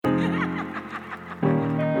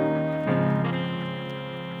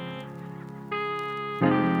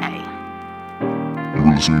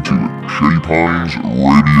listening to Shady Pines Radio.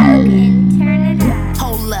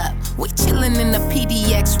 Hold up, we chillin' in the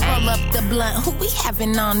PDX. Roll up the blunt, who we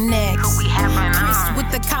having on next? Chris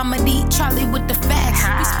with the comedy, Charlie with the facts.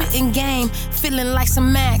 We spittin' game, feeling like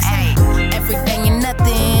some Max. Everything and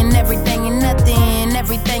nothing, everything and nothing,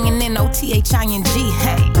 everything and N-O-T-H-I-N-G.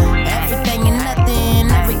 Hey, everything and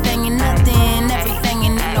nothing, everything and nothing, everything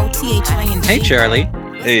and N-O-T-H-I-N-G. Hey, Charlie.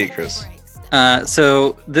 Hey, Chris.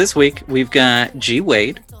 So this week we've got G.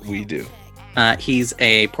 Wade. We do. He's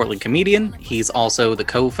a Portland comedian. He's also the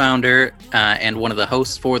co-founder and one of the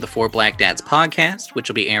hosts for the Four Black Dads podcast, which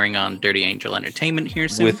will be airing on Dirty Angel Entertainment here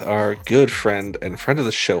soon. With our good friend and friend of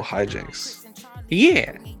the show, Hijinks.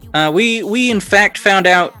 Yeah. We in fact found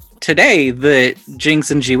out today that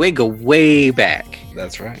Jinx and G. Wade go way back.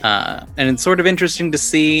 That's right. And it's sort of interesting to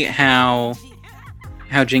see how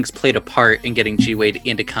Jinx played a part in getting G. Wade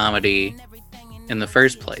into comedy in the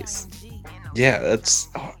first place. Yeah, it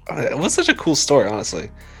was such a cool story,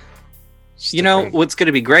 honestly. You know, what's going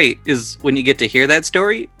to be great is when you get to hear that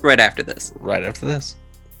story right after this. Right after this.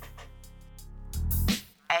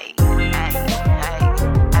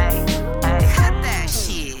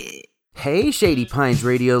 Hey, Shady Pines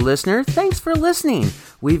Radio listener, thanks for listening.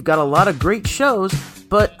 We've got a lot of great shows,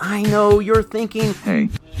 but I know you're thinking, hey,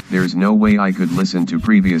 there's no way I could listen to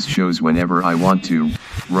previous shows whenever I want to,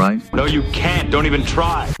 right? No, you can't. Don't even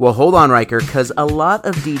try. Well, hold on, Riker, because a lot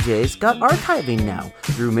of DJs got archiving now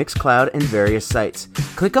through Mixcloud and various sites.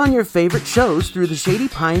 Click on your favorite shows through the Shady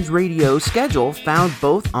Pines Radio schedule found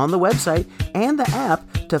both on the website and the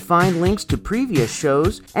app to find links to previous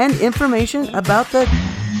shows and information about the...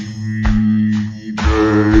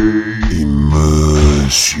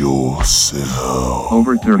 Immerse yourself.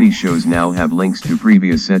 Over 30 shows now have links to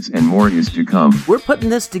previous sets and more is to come. We're putting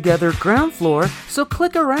this together ground floor, so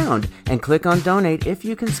click around and click on donate if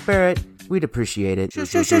you can spare it. We'd appreciate it.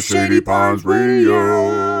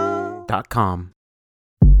 ShadyPinesRadio.com.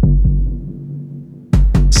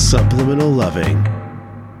 Subliminal Loving.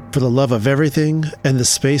 For the love of everything and the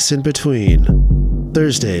space in between.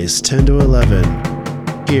 Thursdays, 10 to 11.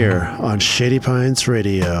 Here on Shady Pines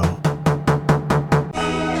Radio.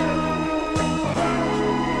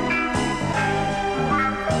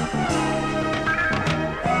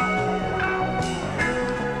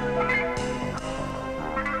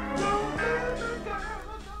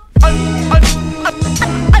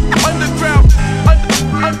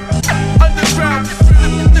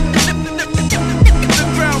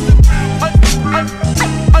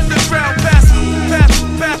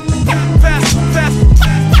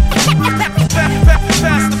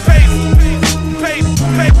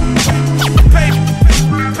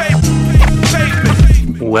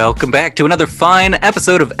 Welcome back to another fine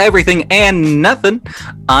episode of Everything and Nothing.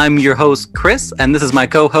 I'm your host, Chris, and this is my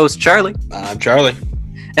co-host, Charlie. I'm Charlie.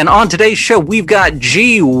 And on today's show, we've got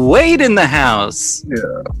G. Wade in the house. Yeah.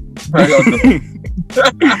 How y'all doing?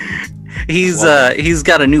 He's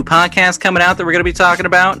got a new podcast coming out that we're going to be talking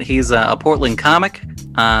about. He's a Portland comic.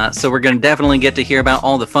 So we're going to definitely get to hear about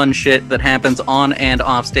all the fun shit that happens on and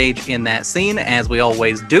off stage in that scene, as we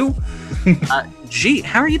always do. G,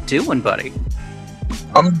 how are you doing, buddy?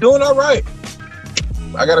 I'm doing all right.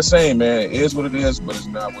 I got to say, man, it is what it is, but it's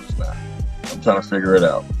not what it's not. I'm trying to figure it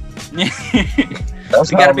out. You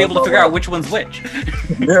got to be able to figure out which one's which.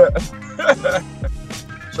 Yeah.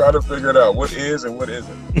 Try to figure it out. What is and what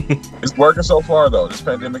isn't. It's working so far, though. This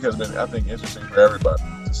pandemic has been, I think, interesting for everybody,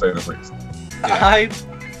 to say the least. Yeah. I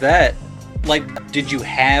bet. Like, did you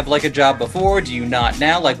have, like, a job before? Do you not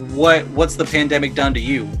now? Like, what's the pandemic done to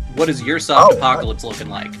you? What is your soft apocalypse looking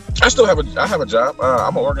like? I have a job.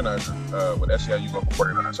 I'm an organizer with SEIU Local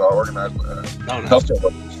 49. So I organize healthcare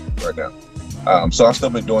workers right now. So I've still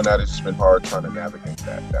been doing that. It's just been hard trying to navigate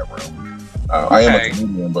that realm. I am a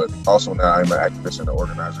comedian, but also now I'm an activist and an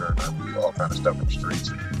organizer, and I do all kind of stuff in the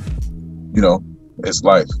streets. You know, it's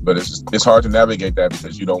life, but it's hard to navigate that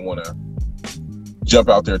because you don't want to jump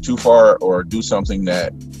out there too far or do something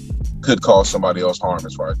that could cause somebody else harm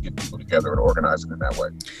as far as getting people together and organizing in that way.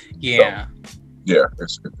 Yeah. So, yeah,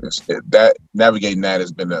 that navigating that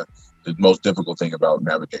has been the most difficult thing about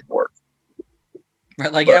navigating work.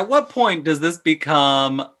 Right, like, at what point does this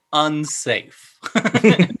become unsafe?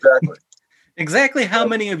 Exactly. Exactly how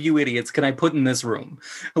many of you idiots can I put in this room?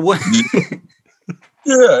 What?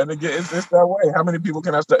 Yeah, and again, it's that way. How many people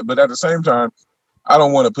can I stay? But at the same time, I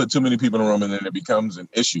don't want to put too many people in a room and then it becomes an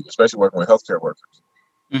issue, especially working with healthcare workers.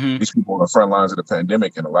 Mm-hmm. These people on the front lines of the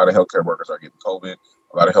pandemic, and a lot of healthcare workers are getting COVID.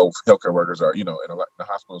 A lot of healthcare workers are, and the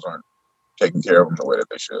hospitals aren't taking care of them the way that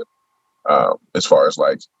they should. As far as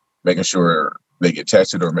like making sure they get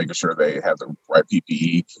tested or making sure they have the right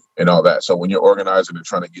PPE and all that. So when you're organizing and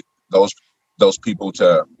trying to get those people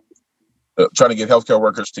to trying to get healthcare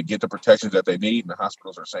workers to get the protections that they need, and the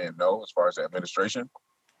hospitals are saying no as far as the administration,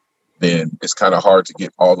 then it's kind of hard to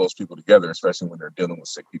get all those people together, especially when they're dealing with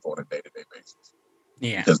sick people on a day-to-day basis.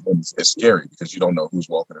 Yeah, because it's scary because you don't know who's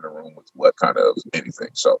walking in a room with what kind of anything.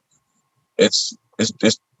 So it's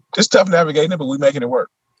tough navigating it, but we're making it work.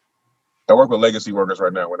 I work with legacy workers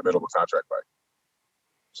right now. We're in the middle of a contract fight.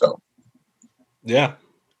 So yeah,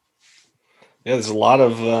 there's a lot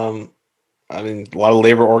of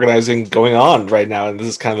labor organizing going on right now, and this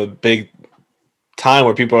is kind of a big time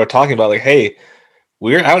where people are talking about like, hey,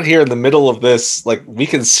 we're out here in the middle of this. Like, we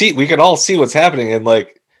can all see what's happening, and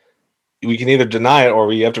like, we can either deny it or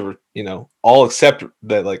we have to, all accept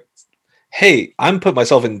that, like, hey, I'm putting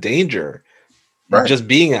myself in danger just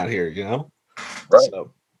being out here, Right.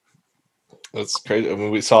 So that's crazy. I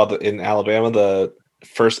mean, we saw that in Alabama, the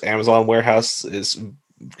first Amazon warehouse they're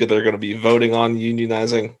going to be voting on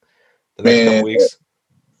unionizing the next couple weeks.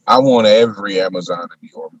 I want every Amazon to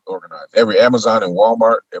be organized. Every Amazon and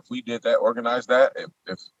Walmart, if we did that, organize that,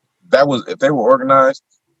 if they were organized,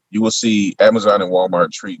 you will see Amazon and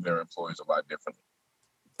Walmart treating their employees a lot differently.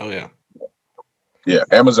 Oh yeah. Yeah.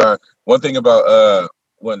 Amazon. One thing about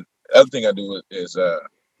other thing I do is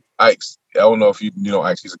Ike's. I don't know if you know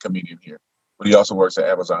Ike's, he's a comedian here, but he also works at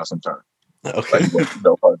Amazon sometimes. Okay.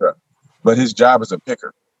 But his job is a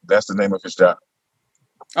picker. That's the name of his job.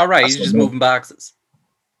 All right, he's just moving boxes.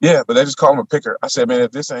 Yeah, but they just call him a picker. I said, man,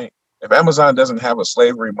 if Amazon doesn't have a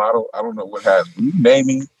slavery model, I don't know what has. You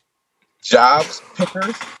naming jobs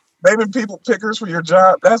pickers, naming people pickers for your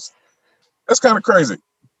job, that's kind of crazy.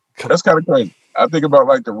 That's kind of crazy. I think about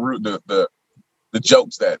like the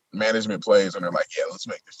jokes that management plays when they're like, yeah, let's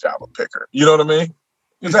make this job a picker. You know what I mean?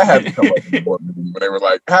 Because that had to come up in the board meeting when they were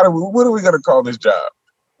like, what are we going to call this job?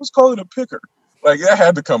 Let's call it a picker. Like, that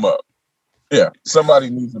had to come up. Yeah, somebody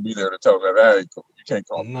needs to be there to tell them that ain't cool. You can't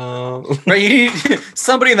call them. No. Right,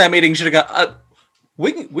 somebody in that meeting should have got.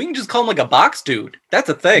 We can just call him like a box dude. That's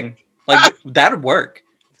a thing. Like that'd work.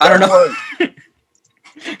 I don't know.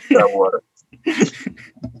 That work.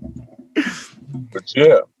 But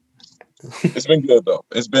yeah, it's been good though.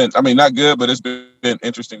 It's been, not good, but it's been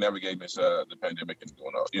interesting navigating this the pandemic and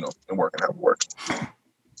doing and working how it works.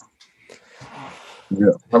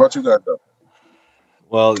 Yeah. How about you guys though?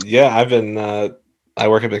 Well, yeah, I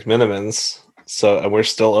work at McMenamins, and we're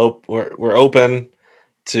still we're open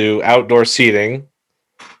to outdoor seating.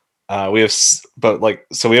 We have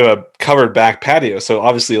a covered back patio. So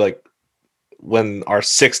obviously, like, when our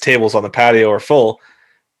 6 tables on the patio are full,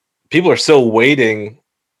 people are still waiting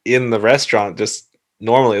in the restaurant. Just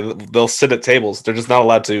normally they'll sit at tables. They're just not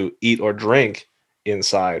allowed to eat or drink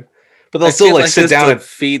inside. But they'll still like sit down and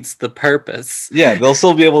feeds the purpose. Yeah, they'll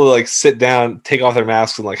still be able to like sit down, take off their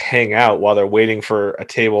masks, and like hang out while they're waiting for a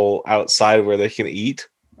table outside where they can eat.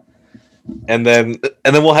 And then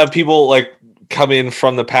we'll have people like come in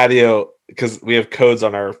from the patio because we have codes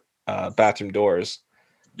on our bathroom doors.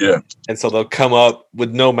 Yeah. And so they'll come up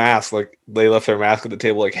with no mask, like they left their mask at the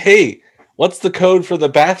table, like, hey, what's the code for the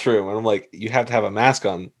bathroom? And I'm like, you have to have a mask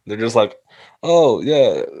on. They're just like, oh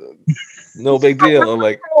yeah, no big deal. I'm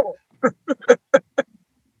like,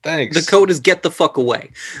 thanks. The code is get the fuck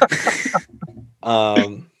away.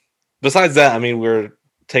 Besides that, we're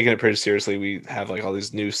taking it pretty seriously. We have like all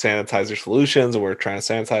these new sanitizer solutions, and we're trying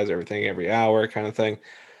to sanitize everything every hour, kind of thing.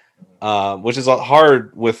 Which is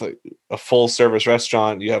hard with a full service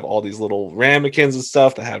restaurant. You have all these little ramekins and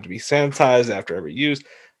stuff that have to be sanitized after every use,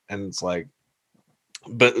 and it's like,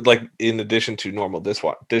 but like in addition to normal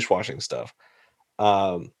dishwashing stuff.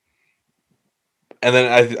 And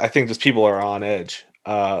then I think just people are on edge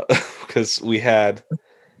because we had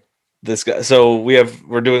this guy. So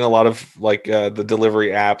we're doing a lot of like the delivery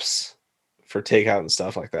apps for takeout and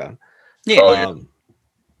stuff like that. Yeah.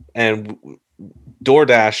 And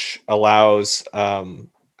DoorDash allows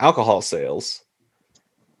alcohol sales.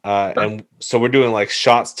 And so we're doing like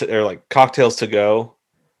like cocktails to go.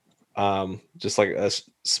 Just like a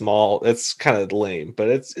small, it's kind of lame, but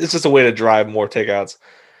it's just a way to drive more takeouts.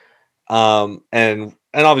 And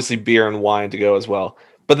obviously beer and wine to go as well.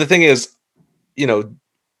 But the thing is,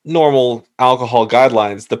 normal alcohol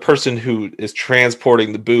guidelines, the person who is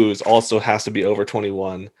transporting the booze also has to be over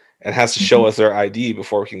 21 and has to show us their ID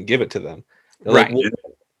before we can give it to them. Right. Like,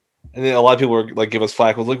 and then a lot of people are like, give us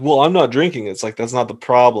flack. Like, well, I'm not drinking. It's like, that's not the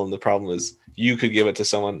problem. The problem is you could give it to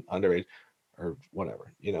someone underage or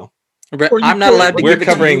whatever, I'm not allowed to give it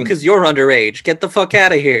to you because you're underage. Get the fuck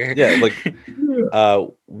out of here. Yeah, like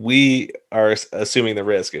we are assuming the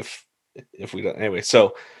risk if we don't. Anyway,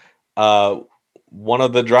 so one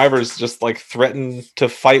of the drivers just like threatened to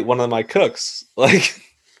fight one of my cooks. Like,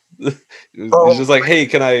 he's just like, "Hey,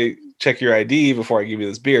 can I check your ID before I give you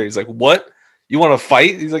this beer?" He's like, "What? You want to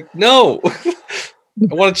fight?" He's like, "No, I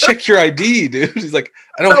want to check your ID, dude." He's like,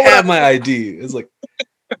 "I don't have my ID." It's like,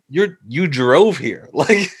 you drove here.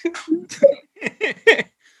 Like,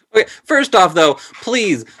 okay, first off, though,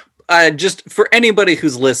 please, just for anybody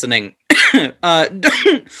who's listening,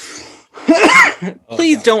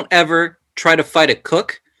 please don't ever try to fight a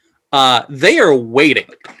cook. They are waiting.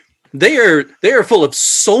 They are full of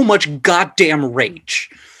so much goddamn rage.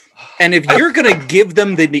 And if you're going to give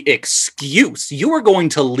them the excuse, you are going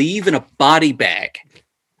to leave in a body bag.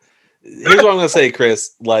 Here's what I'm going to say,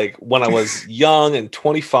 Chris. Like, when I was young and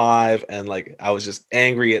 25 and like I was just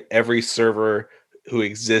angry at every server who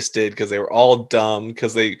existed because they were all dumb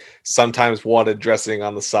because they sometimes wanted dressing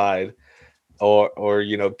on the side or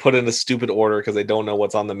you know, put in a stupid order because they don't know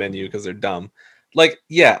what's on the menu because they're dumb. Like,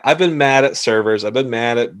 yeah, I've been mad at servers. I've been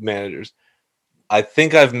mad at managers. I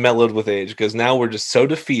think I've mellowed with age because now we're just so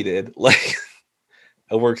defeated. Like,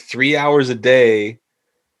 I work 3 hours a day,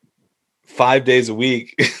 5 days a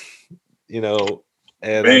week, you know,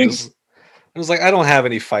 and I was like, I don't have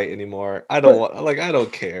any fight anymore. I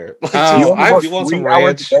don't care. Like, you want some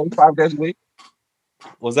ranch? 5 days a week?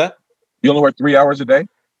 What was that? You only work 3 hours a day?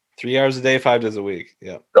 3 hours a day, 5 days a week.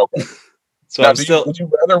 Yeah. Okay. So now, would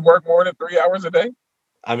you rather work more than 3 hours a day?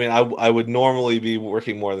 I mean, I would normally be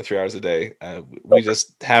working more than 3 hours a day. We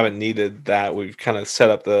just haven't needed that. We've kind of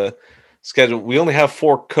set up the schedule. We only have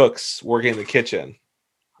 4 cooks working in the kitchen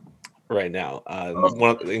right now,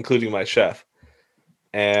 including my chef.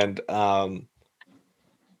 And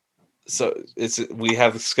so we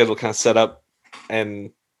have the schedule kind of set up,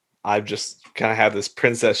 and I've just kind of have this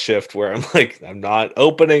princess shift where I'm like, I'm not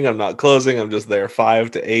opening, I'm not closing, I'm just there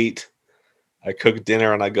 5 to 8. I cook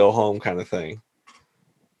dinner and I go home, kind of thing.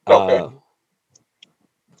 Okay.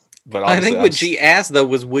 But I think what she asked though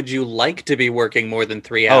was, would you like to be working more than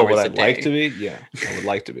 3 hours? Oh, would I like to be? Yeah, I would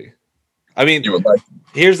like to be. I mean,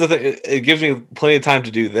 here's the thing: it gives me plenty of time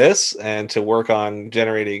to do this and to work on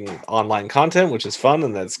generating online content, which is fun,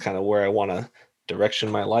 and that's kind of where I want to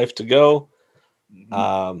direction my life to go.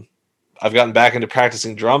 I've gotten back into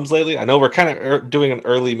practicing drums lately. I know we're kind of doing an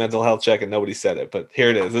early mental health check and nobody said it, but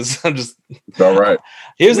here it is. It's all right.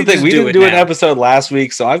 Here's the thing. We didn't do an episode last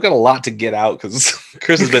week, so I've got a lot to get out because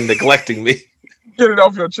Chris has been neglecting me. Get it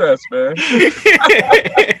off your chest, man.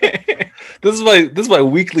 This is my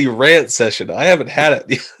weekly rant session. I haven't had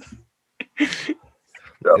it.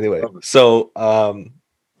 Anyway, so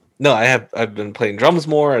no, I've been playing drums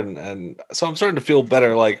more and so I'm starting to feel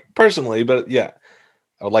better, like personally, but yeah,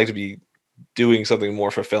 I would like to be doing something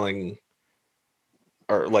more fulfilling,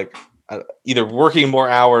 or like either working more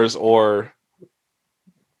hours or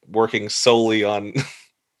working solely on,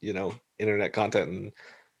 you know, internet content. And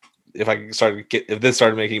if this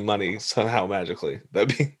started making money somehow magically,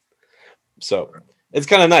 that'd be so. It's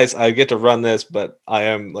kind of nice. I get to run this, but I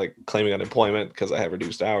am like claiming unemployment because I have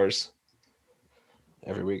reduced hours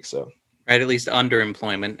every week. So right, at least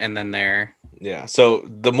underemployment, and then there. Yeah. So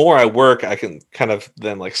the more I work, I can kind of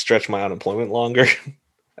then like stretch my unemployment longer.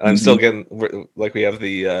 And I'm still getting, like, we have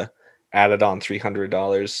the added on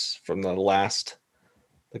 $300 from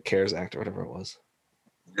the CARES Act or whatever it was.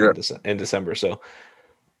 Yeah. In December. So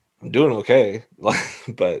I'm doing okay,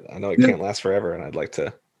 but I know it can't last forever, and I'd like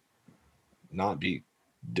to not be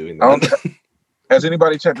doing that. Has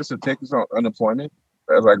anybody checked the statistics on unemployment?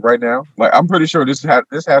 Like right now, like I'm pretty sure this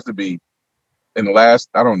has to be in the last,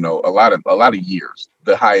 I don't know, a lot of years,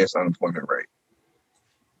 the highest unemployment rate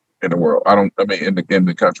in the world. In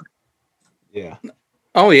the country. Yeah.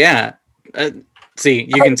 Oh yeah. See,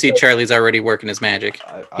 you can see Charlie's already working his magic.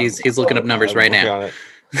 He's looking up numbers right now.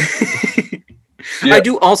 Yeah. I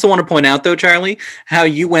do also want to point out, though, Charlie, how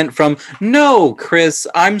you went from, no, Chris,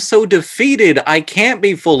 I'm so defeated, I can't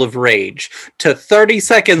be full of rage, to 30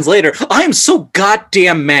 seconds later, I'm so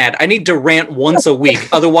goddamn mad, I need to rant once a week,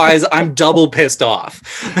 otherwise I'm double pissed off.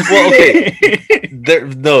 Well, okay.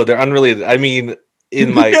 They're unrelated. I mean,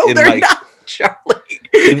 in my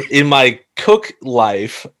cook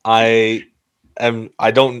life, I don't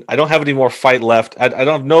have any more fight left. I don't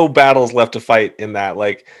have no battles left to fight in that.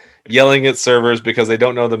 Like, yelling at servers because they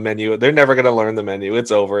don't know the menu. They're never going to learn the menu.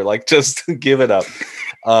 It's over. Like, just give it up.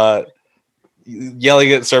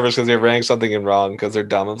 Yelling at servers because they're running something in wrong because they're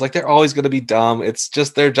dumb. It's like, they're always going to be dumb. It's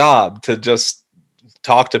just their job to just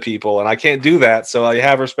talk to people. And I can't do that. So I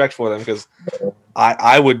have respect for them because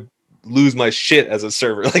I would lose my shit as a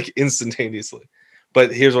server, like, instantaneously.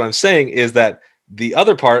 But here's what I'm saying is that the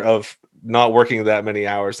other part of not working that many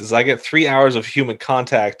hours is I get 3 hours of human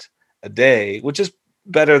contact a day, which is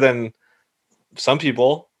better than some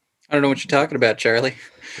people. I don't know what you're talking about, Charlie.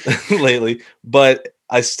 lately, but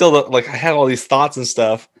I still don't, like, I had all these thoughts and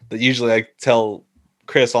stuff that usually I tell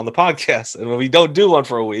Chris on the podcast, and when we don't do one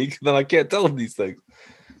for a week, then I can't tell him these things.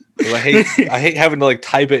 I hate having to like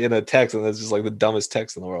type it in a text, and that's just like the dumbest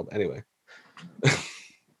text in the world. Anyway.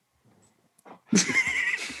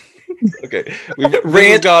 Okay, we've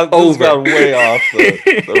gone way off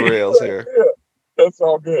the rails here. Yeah, that's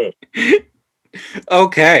all good.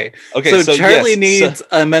 Okay. So Charlie needs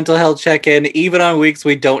a mental health check-in, even on weeks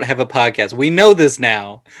we don't have a podcast. We know this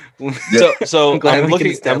now. So I'm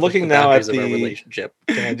looking now at the relationship.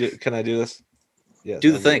 Can I do this? Yeah.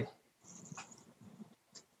 Do the thing.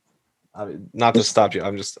 I mean, not to stop you.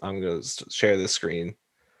 I'm going to share this screen.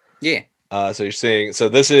 Yeah. So you're seeing. So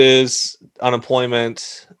this is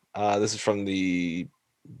unemployment. This is from the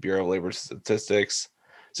Bureau of Labor Statistics.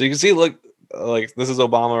 So you can see, look, like this is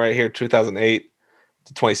Obama right here, 2008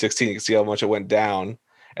 to 2016. You can see how much it went down,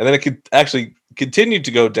 and then it could actually continue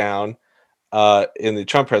to go down in the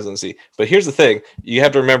Trump presidency. But here's the thing: you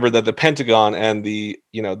have to remember that the Pentagon and the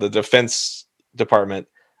Defense Department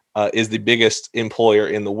is the biggest employer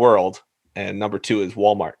in the world, and number 2 is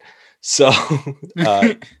Walmart. So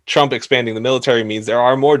Trump expanding the military means there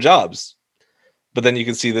are more jobs. But then you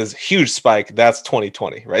can see this huge spike. That's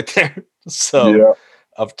 2020 right there. So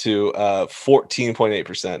up to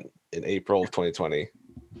 14.8% in April of 2020.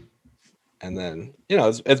 And then,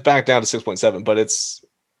 it's back down to 6.7, but it's,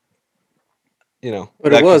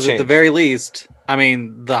 But it was at the very least. I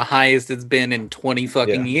mean, the highest it's been in 20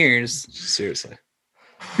 fucking years. Seriously.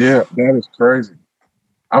 Yeah, that is crazy.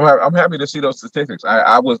 I'm happy to see those statistics.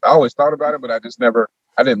 I always thought about it, but I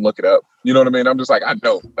didn't look it up. You know what I mean? I'm just like, I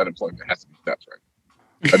know unemployment has to be nuts,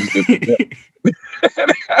 right? I just didn't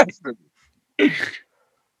it has to be.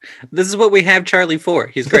 This is what we have Charlie for.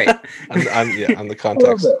 He's great. I'm the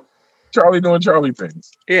context. Charlie doing Charlie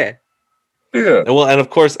things. Yeah. Yeah. Well, and of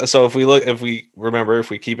course, so if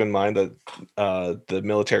we keep in mind that the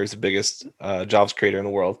military is the biggest jobs creator in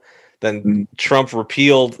the world, then Trump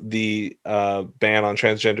repealed the ban on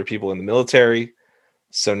transgender people in the military.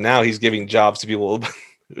 So now he's giving jobs to people,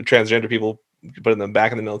 transgender people, putting them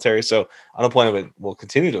back in the military. So unemployment will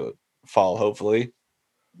continue to fall, hopefully.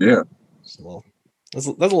 Yeah. So, that's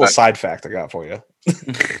a little side fact I got for you.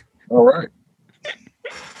 All right.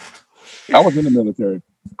 I was in the military.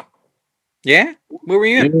 Yeah? Where were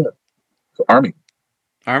you? Yeah. Army.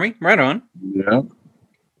 Army? Right on. Yeah.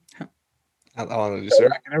 How long did you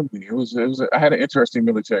serve? Everything. It was. I had an interesting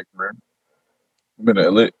military career. I've been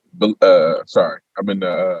I've been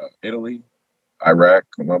to Italy, Iraq,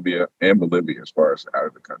 Colombia, and Bolivia as far as out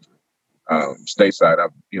of the country. Stateside,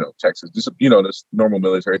 Texas. Just this normal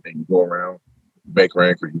military thing. You go around, make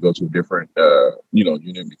rank, or you go to a different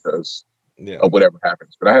unit because of whatever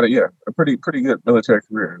happens. But I had a pretty good military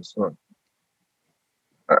career. It was fun.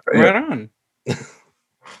 Right on.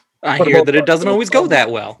 I hear that it doesn't always go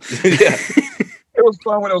that well. Yeah. It was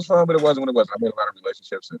fun when it was fun, but it wasn't when it wasn't. I made a lot of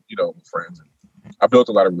relationships and, with friends. And I built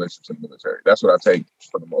a lot of relationships in the military. That's what I take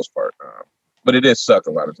for the most part. But it did suck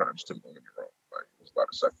a lot of times too. Don't get me wrong. Like, it was a lot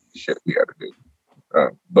of sucky shit we had to do.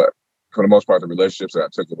 But for the most part, the relationships that I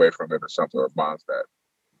took away from it are something or bonds that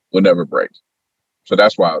will never break. So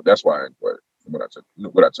that's why I enjoyed what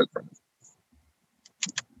I took from it.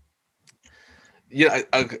 Yeah,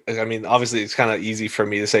 I mean, obviously, it's kind of easy for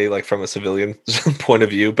me to say, like, from a civilian point of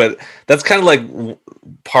view, but that's kind of like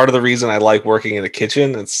part of the reason I like working in a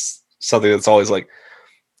kitchen. It's something that's always like,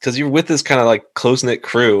 because you're with this kind of like close knit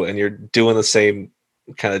crew, and you're doing the same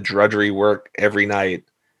kind of drudgery work every night.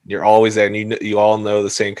 You're always there, and you all know the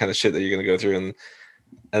same kind of shit that you're gonna go through,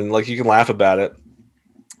 and like you can laugh about it.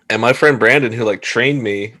 And my friend Brandon, who like trained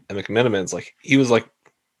me at McMenamins, like he was like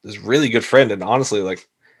this really good friend, and honestly, like,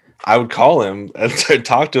 I would call him and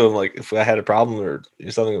talk to him, like, if I had a problem or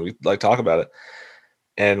something, we'd like talk about it.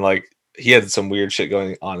 And like, he had some weird shit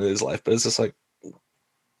going on in his life, but it's just like,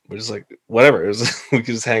 we're just like, whatever. We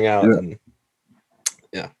could just hang out. And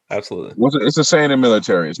absolutely. It's the saying in the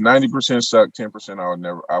military. It's 90% suck,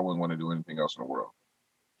 10% I wouldn't want to do anything else in the world.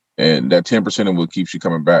 And that 10% is what keeps you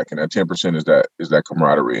coming back. And that 10% is that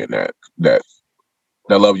camaraderie and that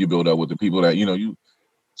love you build up with the people that,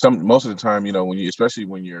 most of the time, especially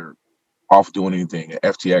when you're off doing anything at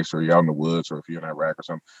FTX or you're out in the woods or if you're in Iraq or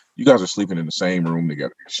something, you guys are sleeping in the same room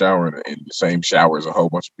together, showering in the same shower as a whole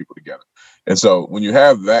bunch of people together. And so when you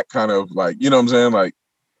have that kind of like, you know what I'm saying? Like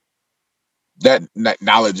that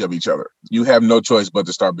knowledge of each other, you have no choice but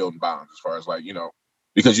to start building bonds as far as like,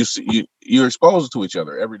 because you're exposed to each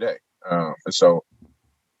other every day. And so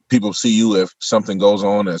people see you if something goes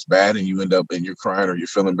on that's bad and you end up and you're crying or you're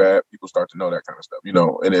feeling bad. People start to know that kind of stuff, you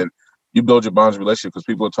know, and then you build your bonds relationship because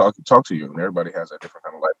people talk to you, and everybody has a different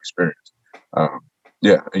kind of life experience.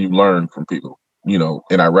 And you learn from people. You know,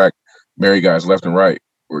 in Iraq, married guys left and right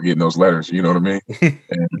were getting those letters. You know what I mean?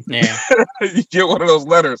 And you get one of those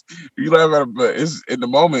letters, you laugh at it, but it's in the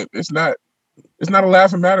moment. It's not a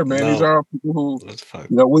laughing matter, man. No. These are people who,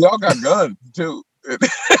 you know, we all got guns too. Oh,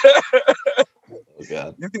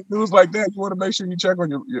 God. You get news like that, you want to make sure you check on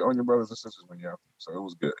your brothers and sisters when you're out there. So it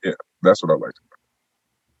was good. Yeah, that's what I liked.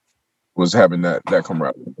 Was having that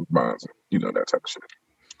camaraderie with bonds, you know, that type of shit.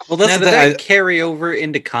 Well, does that carry over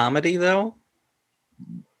into comedy though?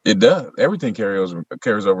 It does. Everything carries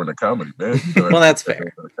over into comedy, man. You know, well, that's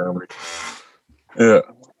fair. Comedy. Yeah,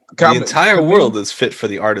 the entire world is fit for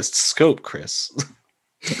the artist's scope, Chris.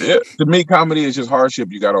 Yeah, to me, comedy is just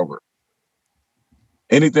hardship you got over.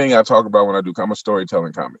 Anything I talk about when I do, I'm a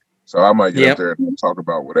storytelling comic, so I might get up there and talk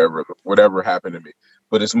about whatever happened to me.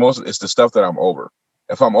 But it's the stuff that I'm over.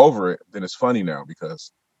 If I'm over it, then it's funny now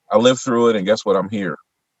because I lived through it, and guess what? I'm here,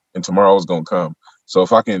 and tomorrow is gonna come. So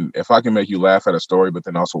if I can make you laugh at a story, but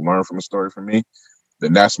then also learn from a story for me,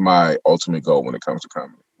 then that's my ultimate goal when it comes to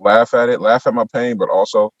comedy. Laugh at it, laugh at my pain, but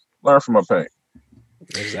also learn from my pain.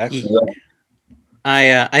 Exactly.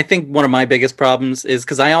 Yeah. I think one of my biggest problems is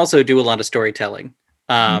because I also do a lot of storytelling.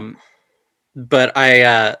 But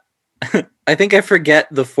I think I forget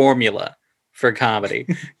the formula for comedy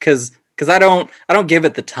because I don't give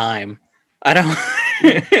it the time. I don't.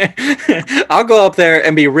 I'll go up there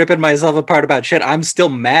and be ripping myself apart about shit I'm still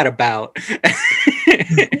mad about.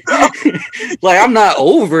 Like, I'm not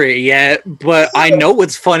over it yet, but I know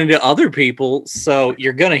it's funny to other people, so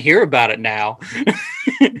you're gonna hear about it now.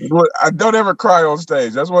 I don't ever cry on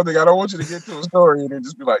stage. That's one thing. I don't want you to get to a story and then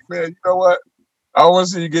just be like, man, you know what? I want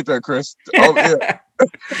to see you get there, Chris. Oh, yeah.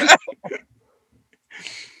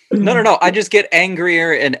 No. I just get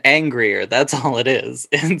angrier and angrier. That's all it is.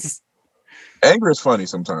 Anger is funny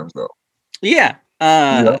sometimes, though. Yeah.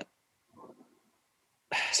 Sam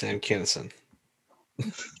Kinison.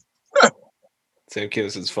 Sam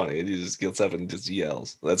Kinison's funny. He just gets up and just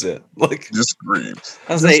yells. That's it. Like, just screams.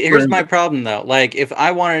 I'll say, here's my problem, though. Like, if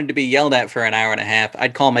I wanted to be yelled at for an hour and a half,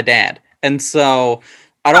 I'd call my dad. And so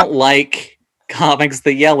I don't like comics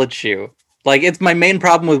that yell at you. Like, it's my main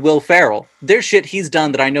problem with Will Ferrell. There's shit he's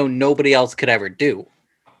done that I know nobody else could ever do.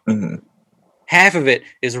 Mm-hmm. Half of it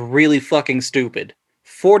is really fucking stupid.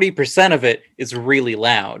 40% of it is really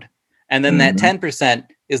loud. And then that 10%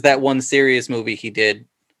 is that one serious movie he did.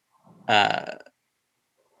 What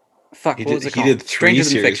was it called? He did 3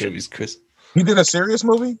 serious movies, Chris. He did a serious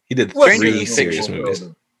movie? He did 3 serious movies.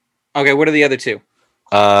 Okay, what are the other 2?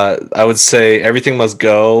 I would say Everything Must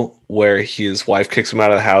Go, where his wife kicks him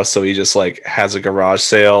out of the house, so he just like has a garage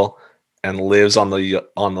sale and lives on the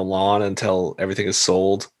lawn until everything is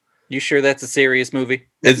sold. You sure that's a serious movie?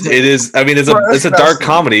 It is. I mean, it's a dark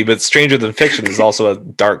comedy, but Stranger Than Fiction is also a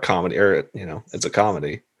dark comedy, or it's a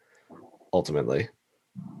comedy. Ultimately,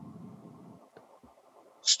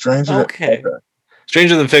 Stranger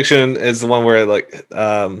Than Fiction is the one where like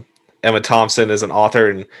Emma Thompson is an author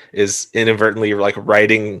and is inadvertently like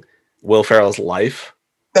writing Will Ferrell's life.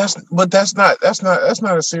 That's not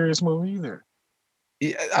a serious movie either.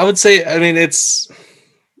 Yeah, I would say. I mean,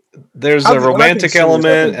 there's a romantic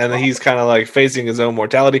element, and he's kind of like facing his own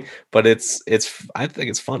mortality. But it's. I think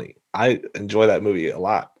it's funny. I enjoy that movie a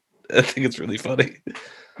lot. I think it's really funny.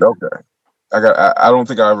 Okay, I don't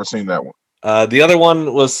think I've ever seen that one. The other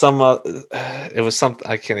one was it was something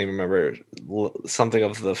I can't even remember. Something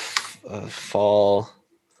of the fall.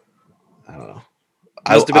 I don't know.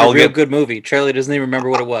 Must have been a real good movie. Charlie doesn't even remember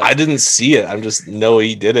what it was. I didn't see it. I just know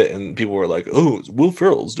he did it, and people were like, "Oh, Will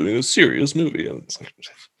Ferrell's doing a serious movie." And it's like,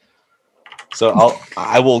 so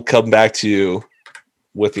I will come back to you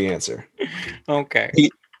with the answer. Okay.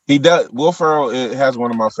 He does. Will Ferrell has one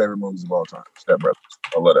of my favorite movies of all time, Step Brothers.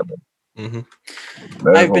 I love that movie.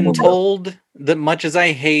 Mm-hmm. I've been told that much as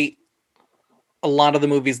I hate a lot of the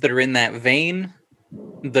movies that are in that vein,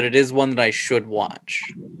 that it is one that I should watch.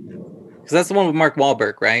 Because that's the one with Mark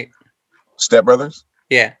Wahlberg, right? Step Brothers?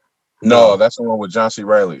 Yeah. No, that's the one with John C.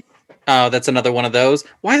 Reilly. Oh, that's another one of those.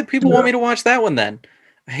 Why do people want me to watch that one then?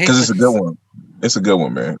 Because it's a good one. It's a good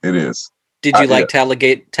one, man. It is. Did you like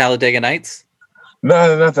Talladega Nights?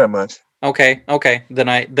 No, not that much. Okay.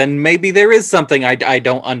 Then maybe there is something I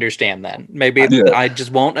don't understand. Then maybe I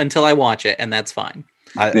just won't until I watch it, and that's fine.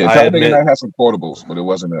 Talladega Nights has some quotables, but it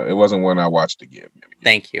wasn't one I watched again.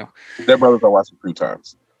 Thank you. Step Brothers I watched 3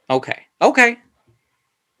 times. Okay.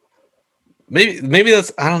 Maybe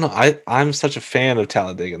that's, I don't know. I'm such a fan of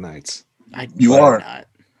Talladega Nights. You are not.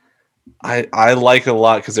 I like it a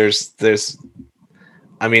lot because there's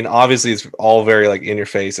I mean, obviously it's all very like in your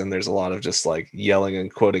face and there's a lot of just like yelling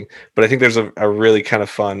and quoting, but I think there's a really kind of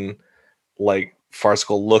fun, like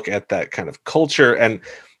farcical look at that kind of culture. And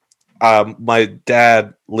my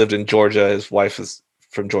dad lived in Georgia. His wife is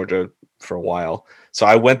from Georgia for a while. So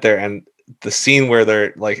I went there, and the scene where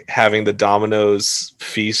they're like having the Domino's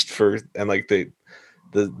feast and like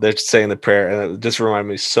they're saying the prayer, and it just reminded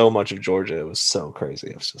me so much of Georgia. It was so crazy.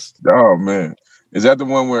 It was just, oh man. Is that the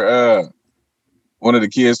one where one of the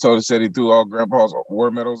kids told us that he threw all grandpa's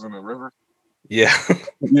war medals in the river? Yeah.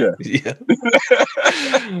 Yeah. Yeah.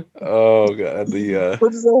 Oh god.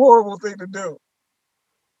 Which is a horrible thing to do.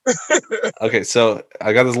 Okay, so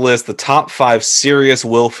I got this list, the top 5 serious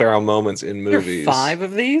Will Ferrell moments in movies. 5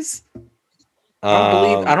 of these?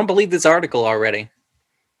 I don't believe this article already.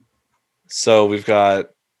 So we've got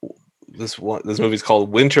this movie's called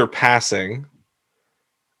Winter Passing.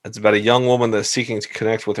 It's about a young woman that's seeking to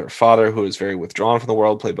connect with her father, who is very withdrawn from the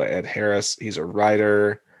world, played by Ed Harris. He's a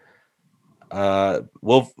writer.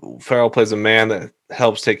 Will Ferrell plays a man that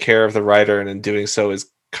helps take care of the writer, and in doing so is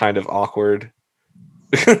kind of awkward.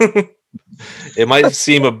 It might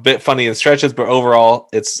seem a bit funny in stretches, but overall,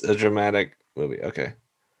 it's a dramatic movie. Okay.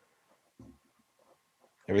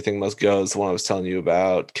 Everything Must Go is the one I was telling you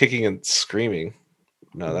about. Kicking and Screaming.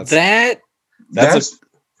 No, that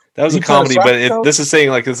was a comedy, but this is saying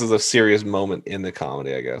like this is a serious moment in the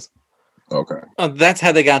comedy, I guess. Okay. Oh, that's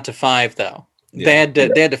how they got to 5, though. Yeah.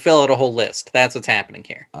 They had to fill out a whole list. That's what's happening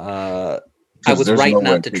here. I was right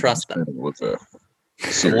not to trust them.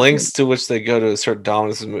 The lengths to which they go to assert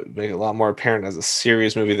dominance make it a lot more apparent as a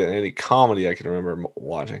serious movie than any comedy I can remember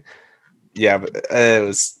watching. Yeah, but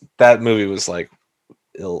that movie was like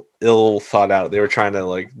ill thought out. They were trying to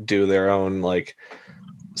like do their own like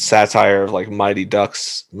satire of like Mighty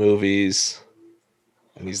Ducks movies,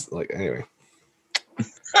 and he's like, anyway.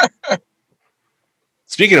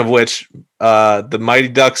 Speaking of which, the Mighty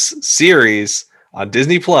Ducks series on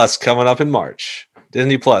Disney Plus coming up in March.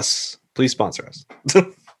 Disney Plus, please sponsor us.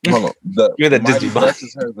 Give me that Disney Ducks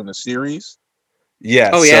is having a series.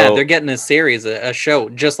 Yeah. Oh yeah, they're getting a series, a show,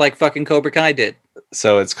 just like fucking Cobra Kai did.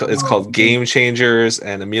 So it's called Game Changers,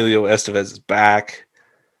 and Emilio Estevez is back.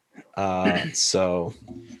 So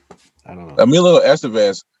I don't know. Emilio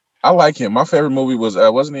Estevez, I like him. My favorite movie was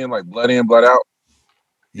wasn't he in like Blood In, Blood Out?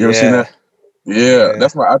 You ever seen that? Yeah,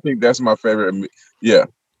 I think that's my favorite. Yeah.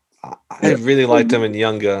 I really liked him in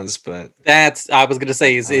Young Guns, but I was gonna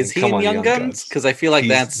say, is he in Young Guns? Because I feel like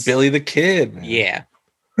that's Billy the Kid, man. Yeah.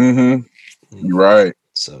 Mm-hmm. You're right.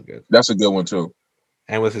 So good. That's a good one too.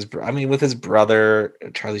 And with his brother,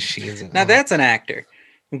 Charlie Sheen's in it. Now that's an actor.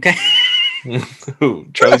 Okay. Who?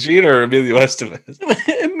 Charlie Sheen or Emilio Estevez?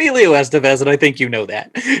 Emilio Estevez, and I think you know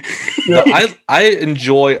that. No, I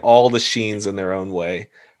enjoy all the Sheens in their own way.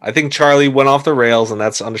 I think Charlie went off the rails, and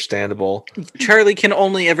that's understandable. Charlie can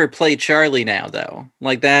only ever play Charlie now, though.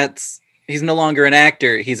 Like he's no longer an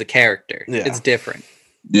actor; he's a character. Yeah. It's different.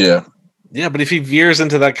 Yeah. Yeah, but if he veers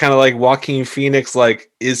into that kind of like Joaquin Phoenix, like,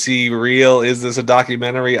 is he real? Is this a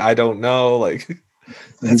documentary? I don't know. Like,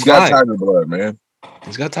 he's got tiger blood, man.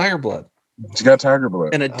 He's got tiger blood. He's got tiger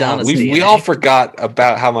blood. And Adonis. We all forgot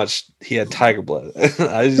about how much he had tiger blood.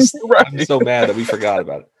 I'm so mad that we forgot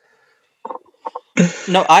about it.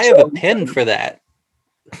 No, I have a pin for that.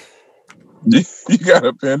 You got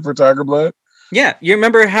a pin for tiger blood? Yeah, you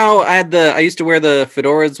remember how I used to wear the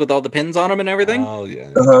fedoras with all the pins on them and everything? Oh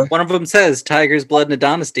yeah. Uh-huh. One of them says Tiger's blood and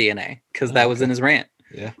Adonis DNA because that was in his rant.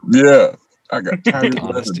 Yeah. Yeah. I got Tiger's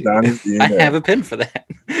blood and Adonis DNA. I have a pin for that.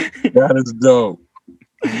 That is dope.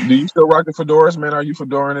 Do you still rock the fedoras, man? Are you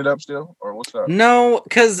fedoring it up still, or what's up? No,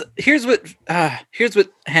 because here's what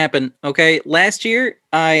happened. Okay, last year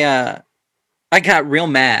I got real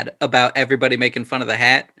mad about everybody making fun of the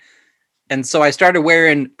hat. And so I started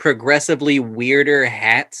wearing progressively weirder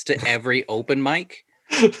hats to every open mic.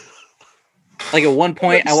 Like at one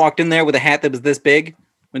point, I walked in there with a hat that was this big,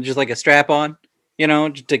 with just like a strap on,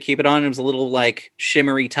 just to keep it on. It was a little like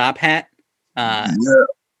shimmery top hat.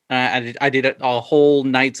 I did a whole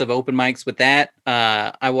nights of open mics with that.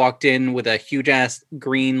 I walked in with a huge ass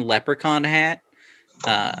green leprechaun hat.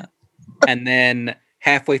 And then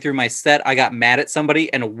halfway through my set, I got mad at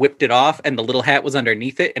somebody and whipped it off, and the little hat was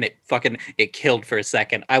underneath it, and it killed for a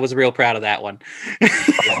second. I was real proud of that one.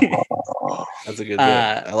 That's a good bit.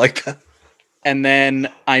 I like that. And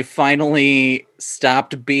then I finally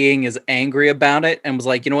stopped being as angry about it and was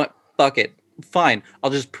like, you know what? Fuck it. Fine. I'll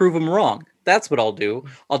just prove them wrong. That's what I'll do.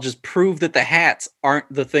 I'll just prove that the hats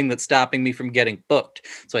aren't the thing that's stopping me from getting booked.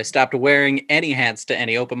 So I stopped wearing any hats to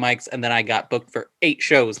any open mics, and then I got booked for 8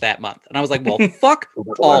 shows that month. And I was like, well, fuck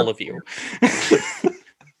all of you.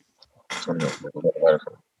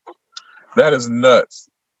 That is nuts.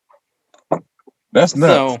 That's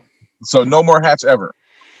nuts. So no more hats ever.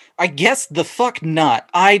 I guess the fuck not.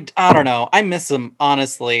 I don't know. I miss them,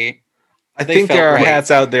 honestly. I think there are hats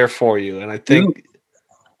out there for you, and I think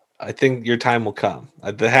your time will come.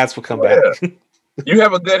 The hats will come back. You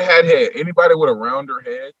have a good hat head. Anybody with a rounder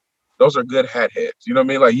head, those are good hat heads. You know what I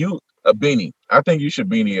mean? Like a beanie. I think you should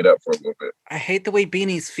beanie it up for a little bit. I hate the way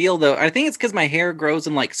beanies feel, though. I think it's because my hair grows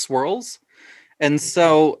in like swirls, and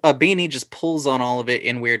so a beanie just pulls on all of it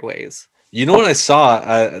in weird ways. You know what I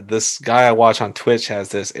saw? This guy I watch on Twitch has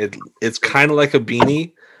this. It's kind of like a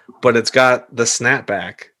beanie, but it's got the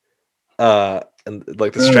snapback. And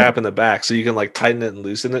like the strap in the back, so you can like tighten it and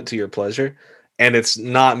loosen it to your pleasure. And it's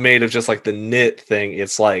not made of just like the knit thing.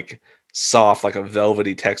 It's like soft, like a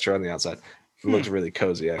velvety texture on the outside. It looks really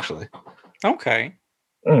cozy, actually. Okay.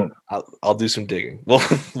 I'll do some digging. We'll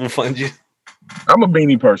find you. I'm a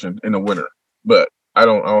beanie person in the winter, but I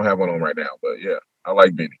don't have one on right now. But yeah, I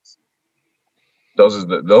like beanies. Those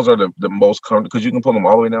are the most comfortable because you can pull them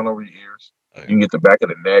all the way down over your ears. You can get the back of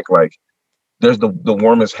the neck. Like there's the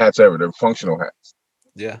warmest hats ever. They're functional hats.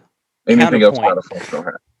 Yeah. Anything else not a functional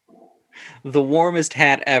hat. The warmest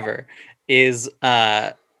hat ever is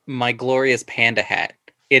my glorious panda hat.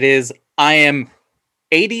 It is. I am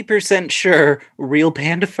 80% sure real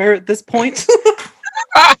panda fur at this point.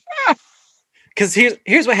 Because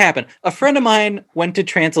here's what happened. A friend of mine went to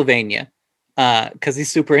Transylvania because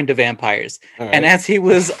he's super into vampires. Right. And as he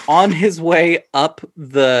was on his way up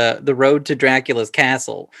the road to Dracula's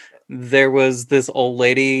castle, there was this old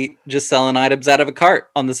lady just selling items out of a cart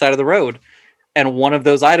on the side of the road. And one of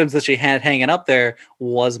those items that she had hanging up there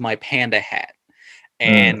was my panda hat.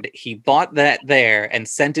 And he bought that there and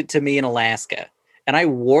sent it to me in Alaska. And I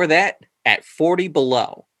wore that at 40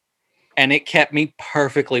 below. And it kept me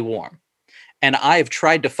perfectly warm. And I've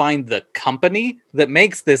tried to find the company that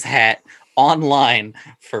makes this hat online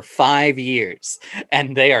for 5 years.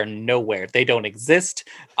 And they are nowhere. They don't exist.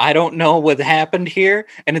 I don't know what happened here.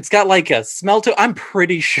 And it's got like a smell to it. I'm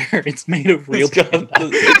pretty sure it's made of real panda.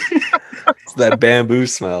 It's that bamboo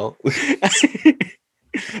smell.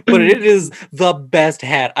 But it is the best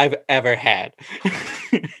hat I've ever had.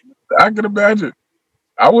 I can imagine.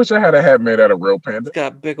 I wish I had a hat made out of real panda. It's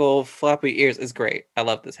got big old floppy ears. It's great. I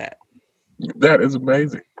love this hat. That is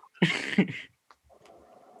amazing.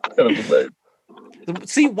 That is amazing.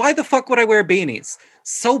 See, why the fuck would I wear beanies?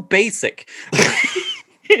 So basic.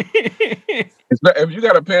 If you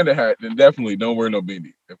got a panda hat, then definitely don't wear no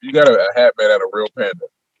beanie. If you got a hat made out of real panda,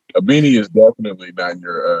 a beanie is definitely not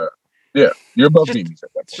your you're above beanies at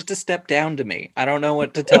that point. It's just a step down to me. I don't know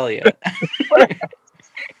what to tell you.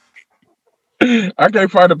 I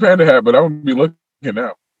can't find a panda hat, but I'm gonna be looking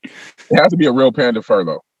now. It has to be a real panda fur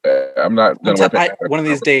though. I'm not gonna wear panda hat. One of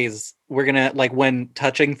these days we're gonna, like, when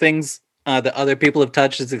touching things that other people have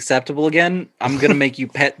touched is acceptable again, I'm gonna make you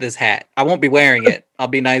pet this hat. I won't be wearing it. I'll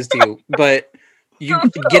be nice to you, but you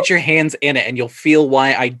get your hands in it and you'll feel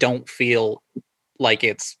why I don't feel like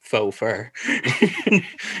it's faux fur.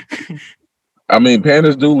 I mean,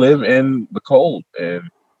 pandas do live in the cold and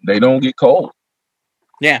they don't get cold.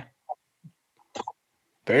 Yeah.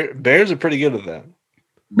 Bears are pretty good at that.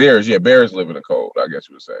 Bears live in the cold, I guess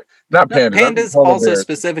you would say. Not pandas. Pandas also bears.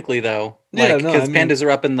 Specifically though, because pandas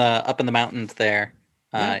are up in the mountains there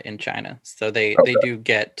in China. So they do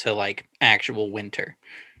get to like actual winter.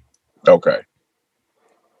 Okay.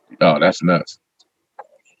 Oh, that's nuts.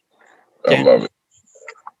 I love it.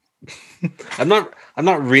 I'm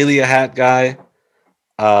not really a hat guy.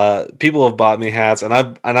 People have bought me hats, and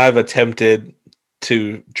I've attempted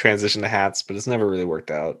to transition to hats, but it's never really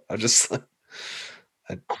worked out. I just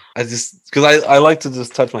because I like to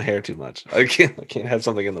just touch my hair too much. I can't have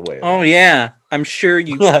something in the way. Oh yeah, I'm sure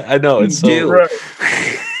you. I know it's do. So,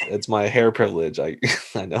 it's my hair privilege. I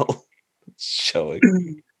know it's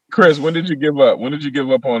showing. Chris, when did you give up? When did you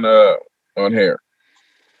give up on hair?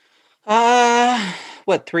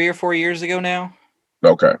 3 or 4 years ago now.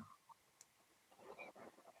 Okay.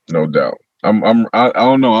 No doubt. I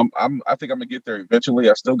don't know. I think I'm gonna get there eventually.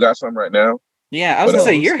 I still got some right now. Yeah, I was gonna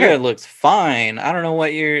say your hair looks fine. I don't know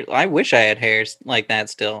what I wish I had hair like that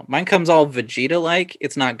still. Mine comes all Vegeta-like.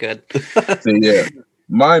 It's not good. See, yeah.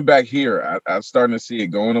 Mine back here, I'm starting to see it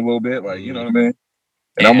going a little bit, like, you know what I mean?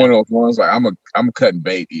 And I'm one of those ones like I'm cutting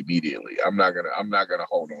bait immediately. I'm not gonna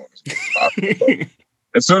hold on as much as possible.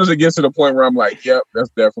 As soon as it gets to the point where I'm like, yep, that's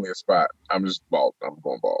definitely a spot, I'm just bald. I'm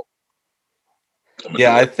going bald.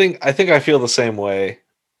 Yeah, I think I feel the same way.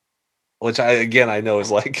 Which I know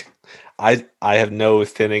is like I have no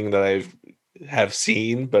thinning that I have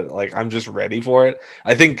seen, but like I'm just ready for it.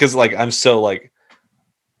 I think because like I'm so like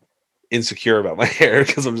insecure about my hair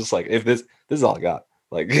because I'm just like if this is all I got.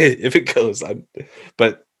 Like if it goes,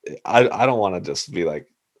 but I don't want to just be like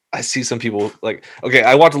I see some people like okay,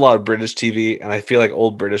 I watch a lot of British TV and I feel like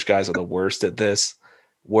old British guys are the worst at this,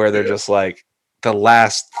 where they're just like the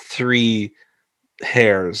last 3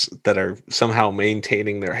 hairs that are somehow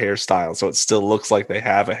maintaining their hairstyle so it still looks like they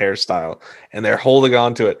have a hairstyle and they're holding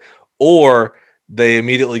on to it, or they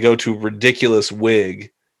immediately go to ridiculous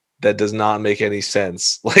wig that does not make any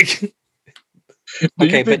sense. Like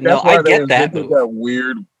okay, but no, I get that move.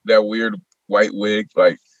 That weird white wig.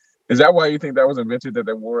 Like, is that why you think that was invented? That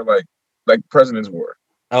they wore like presidents wore?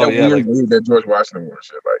 Oh that yeah, weird wig that George Washington wore.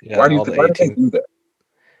 Shit. Like, yeah, why did they do that?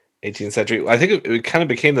 18th century. I think it kind of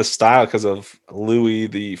became the style because of Louis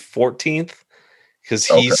the 14th, because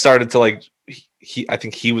he started to like I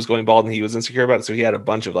think he was going bald and he was insecure about it, so he had a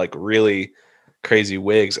bunch of like really crazy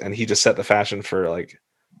wigs, and he just set the fashion for like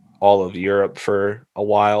all of Europe for a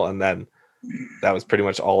while, and then that was pretty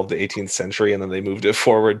much all of the 18th century, and then they moved it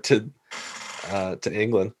forward to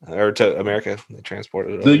England or to America. They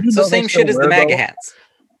transported it over. It's the same shit as the MAGA hats.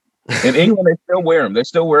 In England, they still wear them. They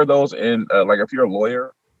still wear those in like if you're a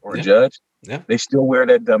lawyer or a judge, they still wear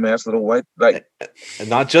that dumbass little white like. And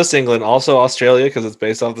not just England, also Australia, because it's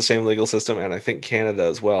based off the same legal system, and I think Canada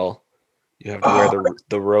as well. You have to wear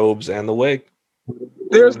the robes and the wig.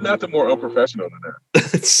 There's nothing more unprofessional than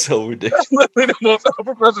that. It's so ridiculous. That's literally the most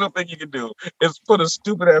unprofessional thing you can do is put a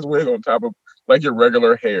stupid ass wig on top of like your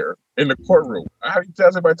regular hair in the courtroom. How do you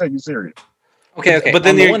tell somebody take you serious? Okay. But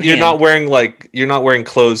then you're not wearing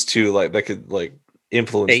clothes to like that could like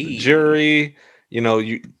influence the jury. You know,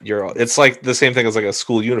 you're it's like the same thing as like a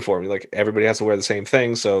school uniform. Like everybody has to wear the same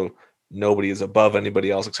thing, so nobody is above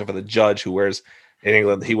anybody else except for the judge, who wears in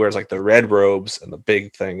England, he wears like the red robes and the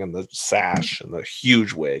big thing and the sash and the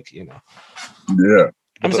huge wig, you know. Yeah.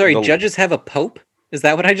 I'm sorry, judges have a pope? Is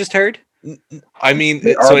that what I just heard? I mean,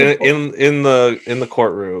 so in the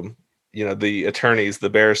courtroom, you know, the attorneys,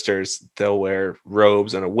 the barristers, they'll wear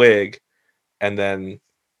robes and a wig, and then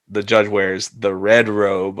the judge wears the red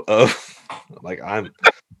robe of like I'm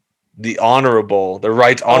the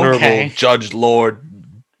right honorable Judge Lord,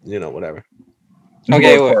 you know, whatever.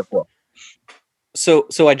 Okay.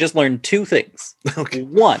 So I just learned 2 things. Okay.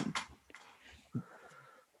 1,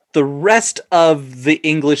 the rest of the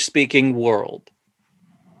English-speaking world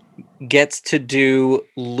gets to do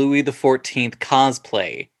Louis XIV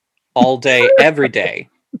cosplay all day, every day,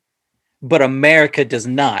 but America does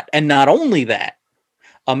not. And not only that,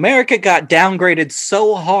 America got downgraded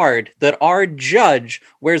so hard that our judge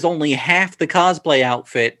wears only half the cosplay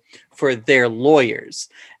outfit for their lawyers.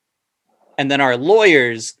 And then our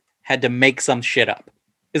lawyers had to make some shit up.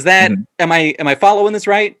 Is that am I following this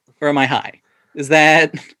right, or am I high? Is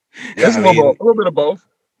that a little bit of both?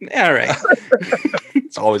 All right.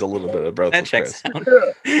 It's always a little bit of both. That checks out.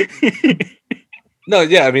 No,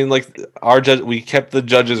 yeah, I mean, like our judge, we kept the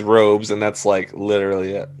judge's robes, and that's like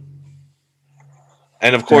literally it.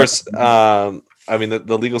 And of course, I mean,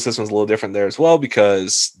 the legal system is a little different there as well,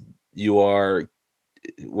 because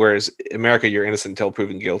whereas America, you're innocent until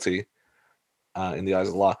proven guilty in the eyes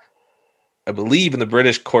of the law. I believe in the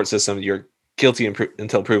British court system, you're guilty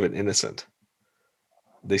until proven innocent.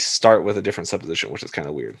 They start with a different supposition, which is kind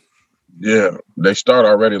of weird. Yeah, they start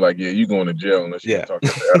already like, you're going to jail unless you talk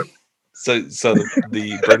about it. So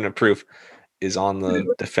the burden of proof is on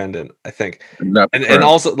the defendant, I think. And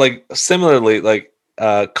also, like, similarly, like,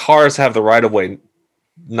 cars have the right of way,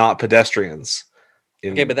 not pedestrians.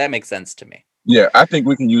 Okay, but that makes sense to me. Yeah, I think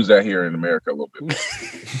we can use that here in America a little bit.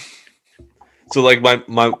 So like when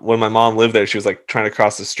my mom lived there, she was like trying to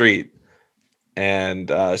cross the street, and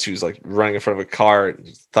she was like running in front of a car and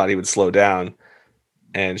thought he would slow down,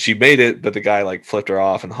 and she made it, but the guy like flipped her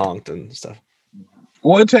off and honked and stuff.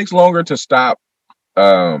 Well, it takes longer to stop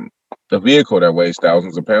the vehicle that weighs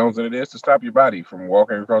thousands of pounds than it is to stop your body from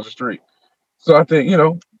walking across the street. So I think, you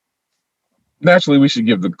know, naturally we should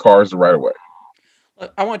give the cars the right of way.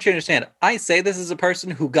 I want you to understand, I say this as a person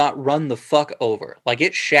who got run the fuck over. Like,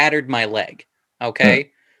 it shattered my leg.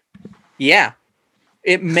 Okay? Yeah.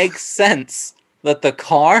 It makes sense that the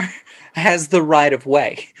car has the right of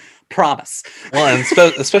way. Promise. Well, and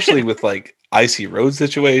especially with, like, icy road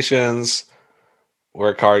situations where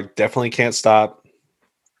a car definitely can't stop.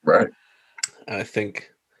 Right. And I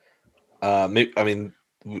think,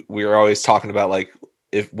 we were always talking about, like,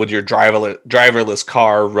 would your driverless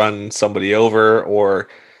car run somebody over or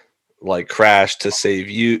like crash to save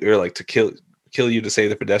you or like to kill kill you to save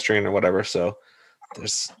the pedestrian or whatever. So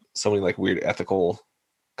there's so many like weird ethical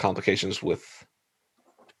complications with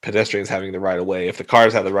pedestrians having the right of way. If the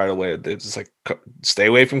cars have the right of way, they just like stay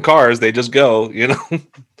away from cars. They just go, you know.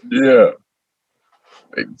 Yeah.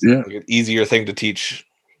 Like an easier thing to teach.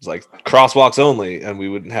 It's like crosswalks only, and we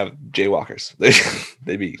wouldn't have jaywalkers.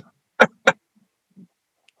 They'd be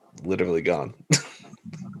literally gone.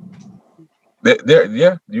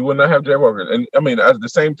 Yeah, you would not have jaywalkers. And I mean, the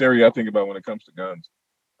same theory I think about when it comes to guns.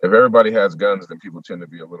 If everybody has guns, then people tend to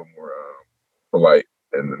be a little more polite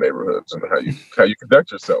in the neighborhoods and how you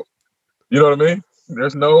conduct yourself. You know what I mean?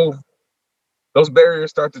 Those barriers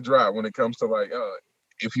start to drop when it comes to like,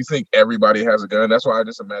 if you think everybody has a gun. That's why I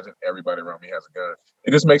just imagine everybody around me has a gun.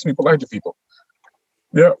 It just makes me polite to people.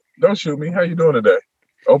 Yeah, don't shoot me. How you doing today?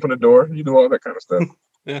 Open the door. You do all that kind of stuff.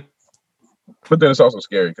 Yeah. But then it's also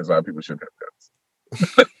scary because a lot of people shouldn't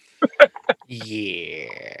have guns.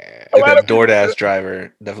 Yeah. Like that DoorDash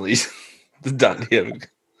driver definitely done him.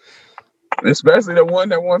 Especially the one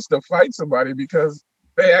that wants to fight somebody because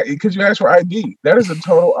you ask for ID. That is a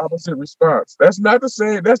total opposite response. That's not the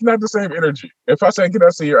same energy. If I say, "Can I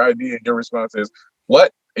see your ID?" and your response is,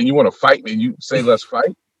 "What?" and you want to fight me and you say, "Let's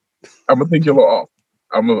fight," I'm gonna think you're a little off.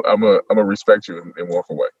 I'm gonna respect you and walk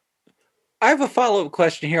away. I have a follow-up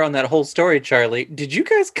question here on that whole story, Charlie. Did you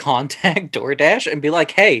guys contact DoorDash and be like,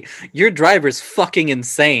 "Hey, your driver's fucking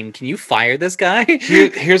insane. Can you fire this guy?"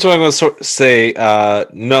 Here's what I'm going to say.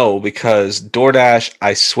 No, because DoorDash,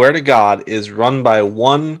 I swear to God, is run by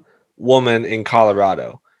one woman in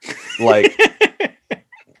Colorado. Like,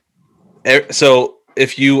 so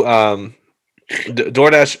if you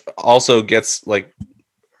DoorDash also gets like,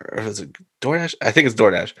 or is it DoorDash? I think it's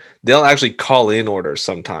DoorDash. They'll actually call in orders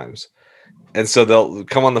sometimes. And so they'll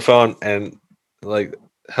come on the phone and like,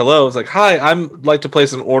 "Hello." It's like, "Hi, I'd like to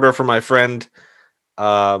place an order for my friend."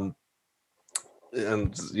 And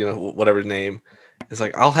you know, whatever name. It's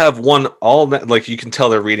like, "I'll have one like you can tell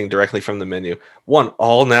they're reading directly from the menu. One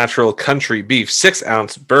all natural country beef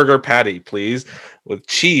 6-ounce burger patty, please, with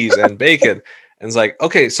cheese and bacon." And it's like,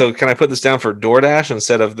 "Okay, so can I put this down for DoorDash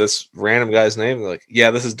instead of this random guy's name?" And they're like,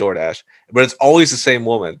 "Yeah, this is DoorDash." But it's always the same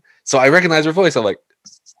woman. So I recognize her voice. I'm like,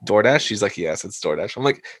 "DoorDash?" She's like, "Yes, it's DoorDash." I'm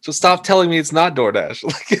like, "So stop telling me it's not DoorDash."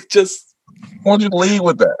 Like, it just. Why don't you lead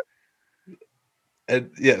with that? And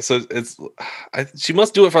yeah, so she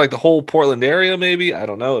must do it for like the whole Portland area, maybe. I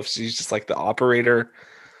don't know if she's just like the operator,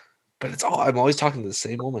 but I'm always talking to the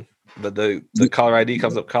same woman. The caller ID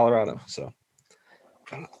comes up Colorado, so.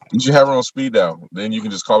 You should have her on speed dial. Then you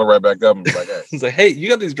can just call her right back up and be like, "Hey." He's like, "Hey, you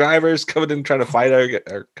got these drivers coming in trying to fight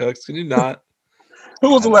our cooks. Can you not?" Who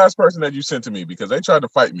was the last person that you sent to me? Because they tried to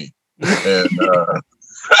fight me. And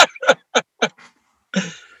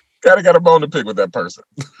kind of got a bone to pick with that person.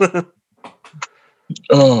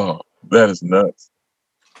 Oh, that is nuts.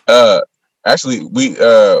 Actually, we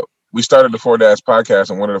started the 4Dash podcast,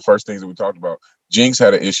 and one of the first things that we talked about, Jinx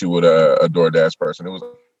had an issue with a DoorDash person. It was,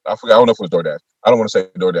 I forgot, I don't know if it was DoorDash. I don't want to say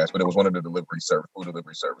DoorDash, but it was one of the food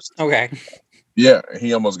delivery services. Okay. Yeah,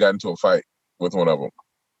 he almost got into a fight with one of them.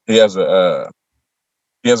 He has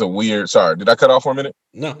a weird. Sorry, did I cut off for a minute?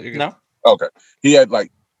 No, you're good. No. Okay. He had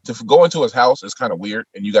like to go into his house is kind of weird,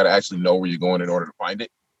 and you got to actually know where you're going in order to find it.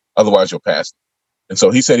 Otherwise, you'll pass it. And so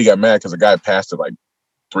he said he got mad because the guy passed it like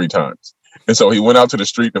 3 times. And so he went out to the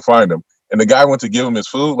street to find him. And the guy went to give him his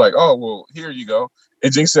food, like, "Oh, well, here you go."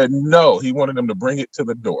 And Jinx said no. He wanted him to bring it to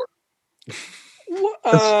the door. It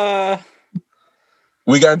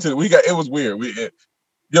was weird.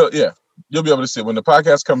 You'll be able to see when the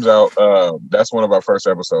podcast comes out. That's one of our first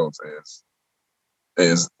episodes.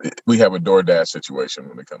 Is we have a DoorDash situation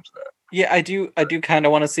when it comes to that. Yeah, I do kind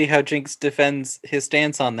of want to see how Jinx defends his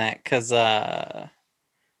stance on that because I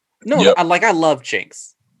love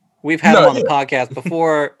Jinx. We've had him on the podcast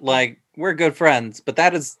before. Like, we're good friends, but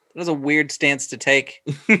that is a weird stance to take.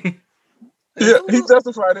 Yeah, he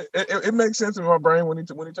justified it. It makes sense in my brain when he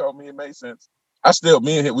told me. It made sense. I still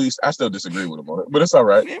disagree with him on it, but it's all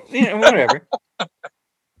right. Yeah, whatever.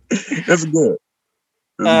 That's good.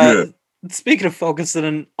 That's good. Speaking of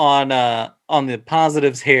focusing on the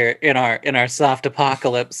positives here in our soft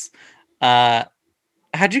apocalypse, how'd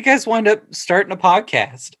you guys wind up starting a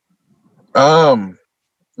podcast?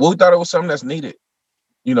 Well, we thought it was something that's needed.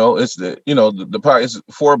 You know, it's the pod is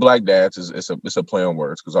for Black Dads. It's a play on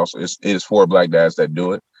words because also it is for Black Dads that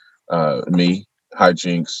do it. Me, Hi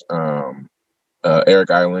Jinx,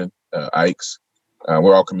 Eric Island, Ikes.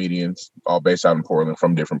 We're all comedians, all based out in Portland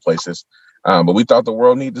from different places. But we thought the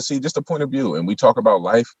world needed to see just a point of view. And we talk about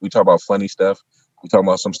life. We talk about funny stuff. We talk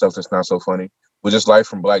about some stuff that's not so funny. But just life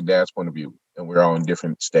from Black Dad's point of view. And we're all in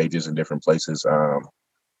different stages and different places.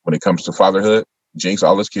 when it comes to fatherhood, Jinx,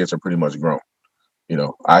 all his kids are pretty much grown. You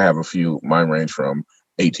know, I have a few. Mine range from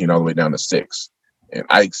 18 all the way down to 6, and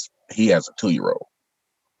Ike's he has a 2-year-old.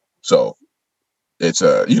 So it's you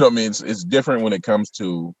know what I mean. It's different when it comes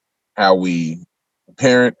to how we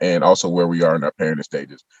parent and also where we are in our parenting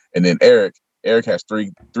stages. And then Eric has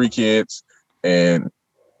three kids, and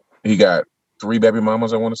he got 3 baby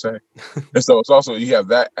mamas, I want to say. And so it's also, you have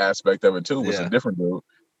that aspect of it too, which is a different dude.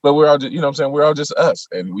 But we're all just, you know what I'm saying? We're all just us.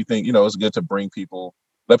 And we think, you know, it's good to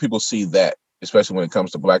let people see that, especially when it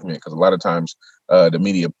comes to Black men, because a lot of times the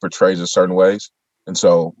media portrays us certain ways. And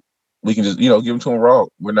so we can just, you know, give them to them raw.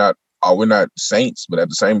 We're not saints, but at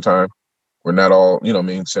the same time, we're not all, you know what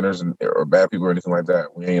I mean, sinners or bad people or anything like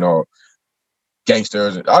that. We ain't all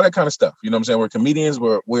gangsters and all that kind of stuff. You know what I'm saying? We're comedians,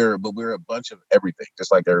 but we're a bunch of everything,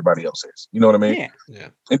 just like everybody else is. You know what I mean? Yeah.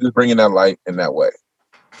 And just bringing that light in that way.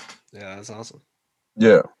 Yeah, that's awesome.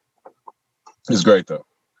 Yeah. It's great though.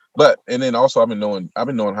 But and then also I've been knowing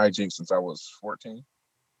Hijinks since I was 14.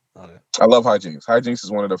 Oh, yeah. I love Hijinks. Hijinks is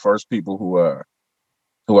one of the first people who I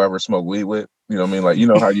ever smoked weed with. You know what I mean? Like, you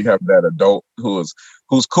know how you have that adult who's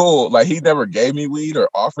cool. Like, he never gave me weed or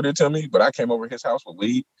offered it to me, but I came over his house with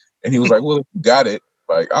weed, and he was like, "Well, if you got it,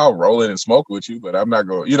 like, I'll roll it and smoke with you, but I'm not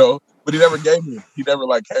going," you know. But he never gave me. He never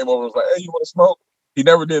like came over and was like, "Hey, you want to smoke?" He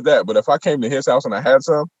never did that. But if I came to his house and I had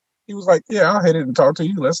some, he was like, "Yeah, I'll hit it and talk to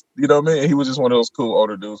you. Let's," you know what I mean? And he was just one of those cool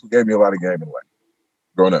older dudes who gave me a lot of game in life.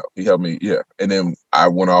 Growing up, he helped me, yeah. And then I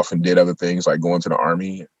went off and did other things, like going to the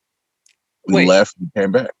Army. We left and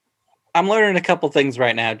came back. I'm learning a couple things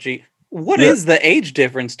right now, G. What is the age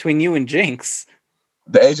difference between you and Jinx?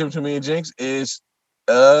 The age difference between me and Jinx is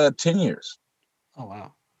 10 years. Oh,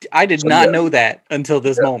 wow. I did not know that until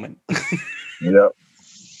this moment. Yep.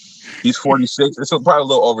 He's 46. It's probably a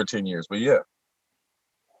little over 10 years, but yeah.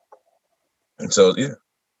 And so, yeah.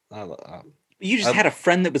 You just had a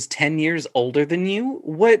friend that was 10 years older than you?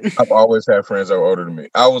 What? I've always had friends that were older than me.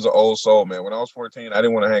 I was an old soul, man. When I was 14, I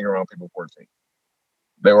didn't want to hang around people 14.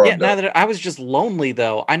 They were that I was just lonely,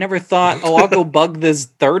 though. I never thought, I'll go bug this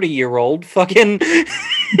 30-year-old fucking...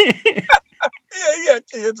 Yeah,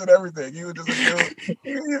 kids and everything. You were just a dude.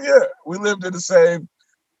 Yeah, we lived in the same...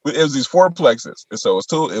 It was these 4plexes. And so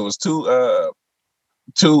it was two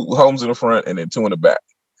homes in the front and then 2 in the back.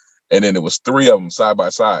 And then it was 3 of them side by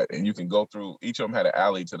side. And you can go through... Each of them had an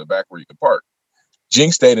alley to the back where you could park.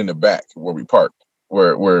 Jinx stayed in the back where we parked.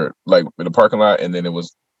 Where like in the parking lot, and then it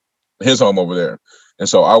was his home over there. And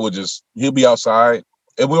so he'll be outside,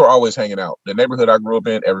 and we were always hanging out. The neighborhood I grew up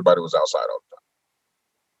in, everybody was outside all the time.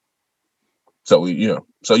 So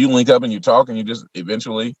so you link up and you talk, and you just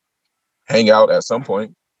eventually hang out at some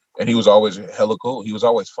point. And he was always hella cool. He was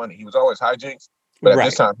always funny. He was always Hijinks, but at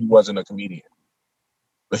this time he wasn't a comedian.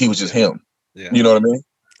 But he was just him. Yeah. You know what I mean?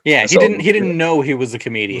 Yeah, he didn't know he was a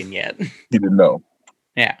comedian yet. He didn't know.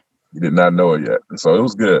 Yeah. He did not know it yet. And so it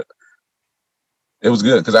was good. It was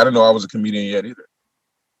good because I didn't know I was a comedian yet either.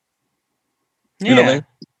 You know what I mean?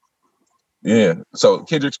 Yeah. So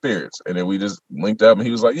Kendrick Spirits. And then we just linked up, and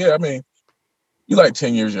he was like, "Yeah, I mean, you like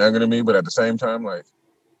 10 years younger than me, but at the same time, like,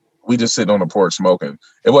 we just sitting on the porch smoking."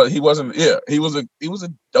 He was a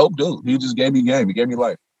dope dude. He just gave me game. He gave me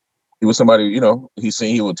life. He was somebody, you know,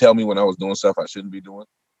 he would tell me when I was doing stuff I shouldn't be doing,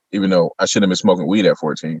 even though I shouldn't have been smoking weed at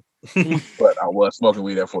 14. But I was smoking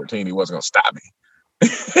weed at 14. He wasn't gonna stop me.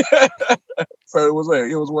 So it was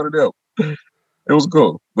one of them. It was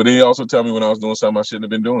cool. But then he also tell me when I was doing something I shouldn't have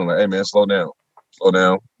been doing, like, "Hey man, slow down.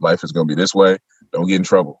 Life is gonna be this way. Don't get in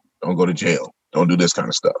trouble. Don't go to jail. Don't do this kind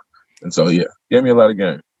of stuff." And so yeah, gave me a lot of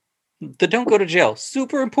game. The don't go to jail,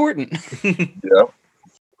 super important. Yeah.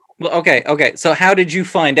 Well, okay. So how did you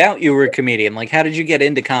find out you were a comedian? Like, how did you get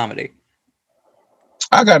into comedy?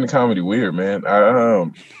 I got into comedy weird, man. I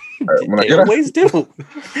always do.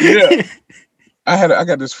 Yeah. I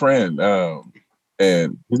got this friend,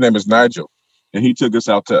 and his name is Nigel, and he took us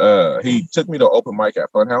out to he took me to open mic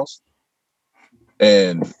at Funhouse,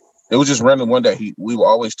 and it was just random. One day we would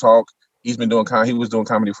always talk. He was doing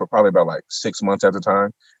comedy for probably about like 6 months at the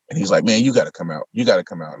time, and he's like, "Man, you got to come out. You got to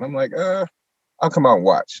come out." And I'm like, "I'll come out and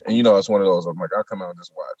watch." And you know, it's one of those. I'm like, "I'll come out and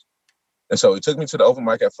just watch." And so he took me to the open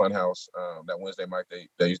mic at Funhouse. That Wednesday mic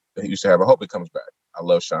they used to have. I hope it comes back. I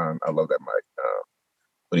love Sean. I love that mic.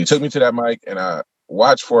 But he took me to that mic, and I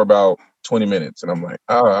watched for about 20 minutes. And I'm like,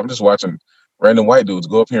 I'm just watching random white dudes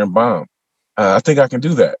go up here and bomb. I think I can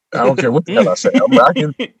do that. I don't care what the hell I say.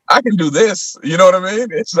 I can do this. You know what I mean?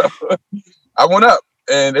 And so I went up,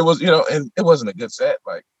 and it was, and it wasn't a good set.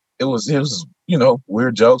 Like it was,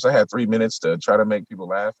 weird jokes. I had 3 minutes to try to make people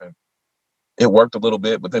laugh, and it worked a little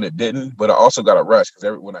bit, but then it didn't. But I also got a rush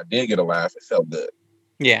because when I did get a laugh, it felt good.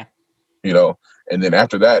 Yeah. you know. And then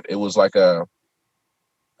after that, it was like a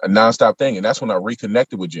nonstop thing. And that's when I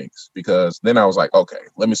reconnected with Jinx, because then I was like, okay,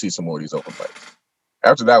 let me see some more of these open mics.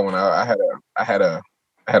 After that one, I had a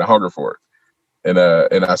hunger for it.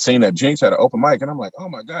 And I seen that Jinx had an open mic, and I'm like, oh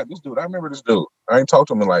my God, this dude, I remember this dude. I ain't talked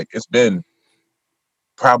to him in like, it's been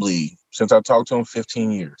probably since I talked to him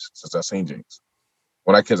 15 years since I seen Jinx.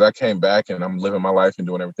 Because I came back and I'm living my life and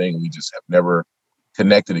doing everything, and we just have never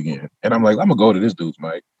connected again. And I'm like, I'm gonna go to this dude's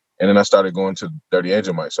mic. And then I started going to Dirty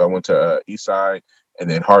Angel mic. So I went to Eastside and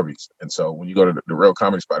then Harvey's. And so when you go to the real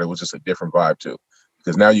comedy spot, it was just a different vibe too,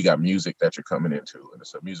 because now you got music that you're coming into, and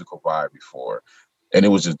it's a musical vibe before. And it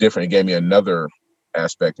was just different. It gave me another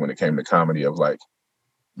aspect when it came to comedy of like,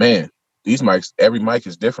 man, these mics, every mic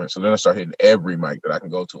is different. So then I started hitting every mic that I can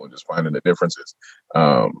go to and just finding the differences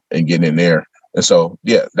and getting in there. And so,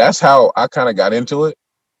 yeah, that's how I kind of got into it.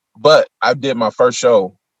 But I did my first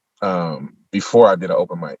show before I did an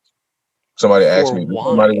open mic. Somebody asked me,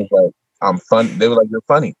 somebody was like, I'm fun. They were like, you're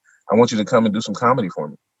funny. I want you to come and do some comedy for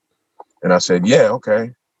me. And I said, yeah,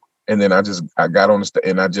 okay. And then I got on the stage,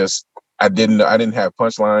 and I didn't have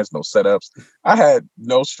punchlines, no setups. I had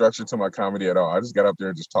no structure to my comedy at all. I just got up there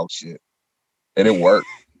and just talked shit. And it worked.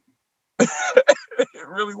 It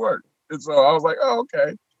really worked. And so I was like, oh,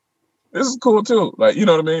 okay. This is cool too. Like, you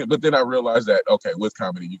know what I mean? But then I realized that, okay, with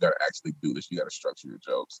comedy, you got to actually do this. You got to structure your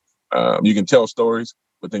jokes. You can tell stories,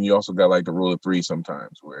 but then you also got like the rule of three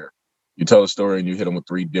sometimes, where you tell a story and you hit them with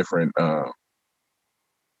three different,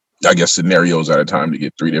 scenarios at a time to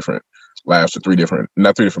get three different laughs, or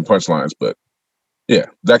not three different punchlines, but yeah,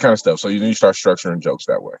 that kind of stuff. So you start structuring jokes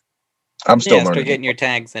that way. I'm still learning. Start getting your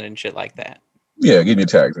tags in and shit like that. Yeah, getting your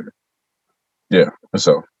tags in. Yeah, and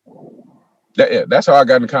so that's how I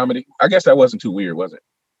got into comedy. I guess that wasn't too weird, was it?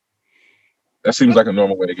 That seems like a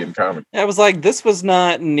normal way to get in comedy. I was like, this was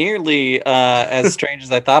not nearly as strange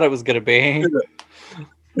as I thought it was going to be.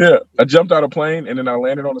 Yeah, I jumped out of a plane, and then I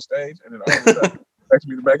landed on the stage, and then all of a sudden, asked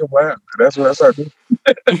me to make them laugh. That's what I started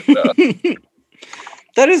doing.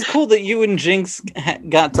 That is cool that you and Jinx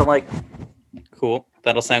got to like. Cool.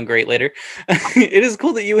 That'll sound great later. It is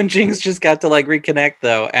cool that you and Jinx just got to like reconnect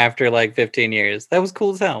though after like 15 years. That was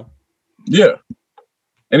cool as hell. Yeah,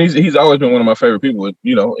 and he's always been one of my favorite people.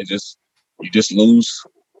 You know, you just lose.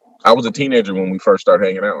 I was a teenager when we first started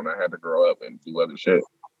hanging out, and I had to grow up and do other shit.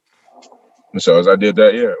 And so as I did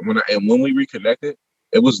that, yeah. When we reconnected,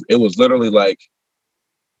 it was literally like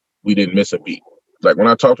we didn't miss a beat. Like when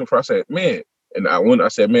I talked to him, I said, man, and I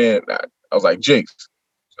was like, Jinx,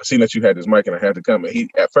 I seen that you had this mic and I had to come.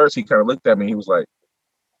 And at first he kind of looked at me. He was like,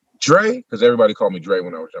 Dre, because everybody called me Dre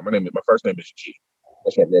when I was young. My first name is G.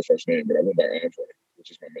 That's my real first name, but I went by Andre,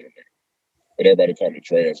 which is my middle name. But everybody called me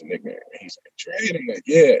Dre as a nickname. And he's like, Dre? And I'm like,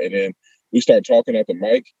 yeah. And then we started talking at the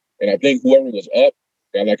mic, and I think whoever was up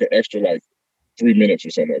got like an extra like 3 minutes or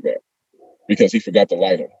something like that, because he forgot to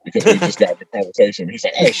light him, because we just got the conversation. He's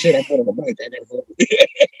like, oh shit, I'm on the mic. I gotta go.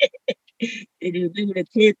 And he gave it a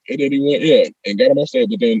click, and then he went, and got him on stage.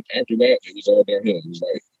 But then after that, it was all downhill. It was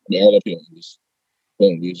like, all uphill. It was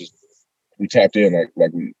boom. We tapped in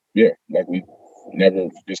like we never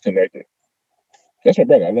disconnected. That's my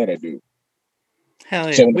brother. I love that dude. Hell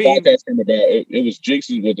yeah. So when the podcast came about, it was Jinx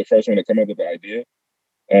was the first one to come up with the idea.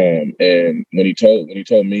 And when he told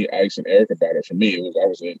me, Ice, and Eric about it, for me, I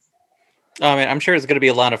was in. Oh man, I'm sure it's going to be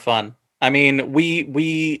a lot of fun. I mean,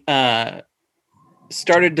 we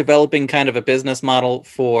started developing kind of a business model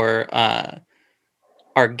for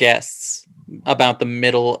our guests about the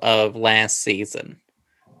middle of last season,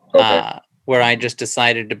 where I just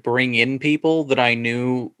decided to bring in people that I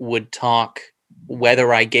knew would talk,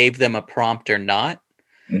 whether I gave them a prompt or not.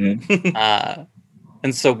 Mm-hmm.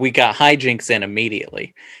 And so we got Hijinks in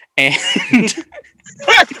immediately, and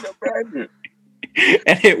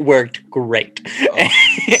and it worked great.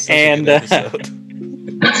 And that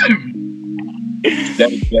is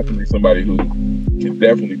definitely somebody who can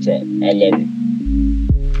definitely talk. I love it.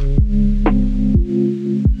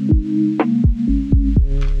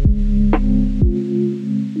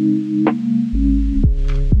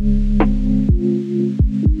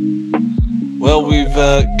 Well, we've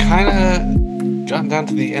kind of gotten down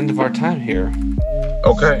to the end of our time here.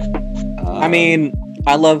 Okay. I mean,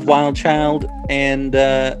 I love Wild Child, and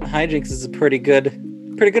Hijinks is a pretty good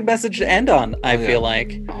message to end on. I feel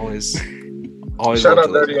like always. Shout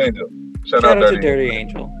out Dirty Angel. Shout out to Dirty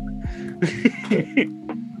Angel.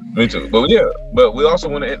 Me too. But we also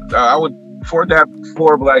want to. I would for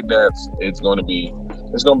Black Dads. It's a good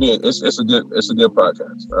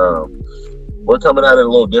podcast. we're coming at it a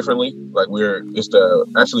little differently. Like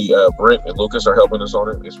Brent and Lucas are helping us on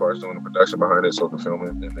it as far as doing the production behind it, so the filming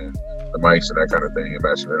and then the mics and that kind of thing and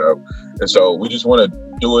matching it up. And so we just want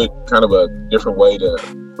to do it kind of a different way to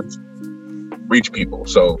reach people.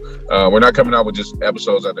 So we're not coming out with just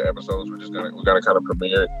episodes after episodes. We're gonna kind of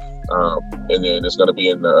premiere it, and then it's gonna be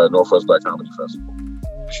in the Northwest Black Comedy Festival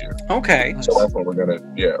this year. Okay. So that's when we're gonna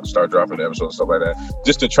start dropping the episodes and stuff like that,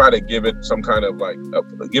 just to try to give it some kind of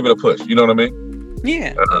give it a push. You know what I mean?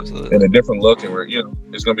 Yeah, absolutely. And a different look, and we're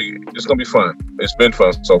it's gonna be fun. It's been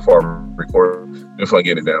fun so far. Recording, been fun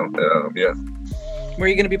getting it down. Where are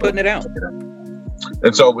you gonna be putting it out?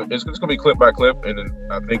 And so it's gonna be clip by clip, and then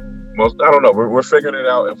I think I don't know. We're figuring it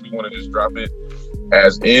out if we want to just drop it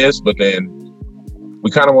as is, but then we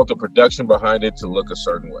kind of want the production behind it to look a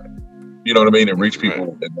certain way. You know what I mean? And reach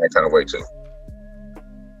people in that kind of way too.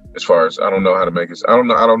 As far as I don't know how to make it. I don't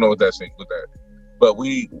know what that's with that. But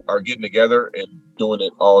we are getting together and doing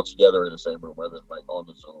it all together in the same room, whether it's like on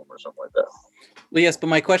the Zoom or something like that. Well, yes, but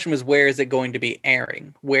my question was, where is it going to be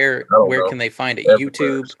airing? Where can they find it? Everywhere.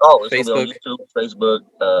 YouTube, it's Facebook, YouTube, Facebook,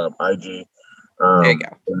 IG. There you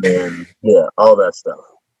go. And then all that stuff.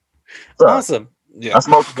 So, awesome. Yeah. I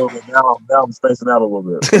smoked a little bit. Now I'm spacing out a little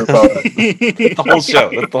bit. That's all right. The whole show.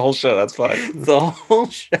 That's the whole show. That's fine. The whole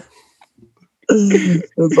show.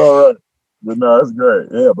 It's all right. But no, it's great.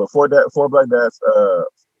 Yeah, but four Black Dads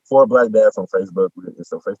on Facebook.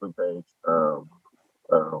 It's a Facebook page.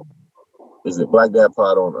 Is it Black Dad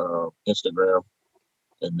Pod on Instagram?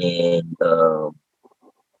 And then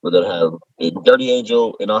we're gonna have Dirty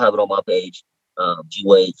Angel, and I'll have it on my page. G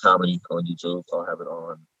Wade Comedy on YouTube. I'll have it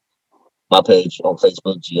on my page on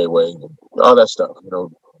Facebook, G A Wade, and all that stuff.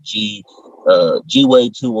 G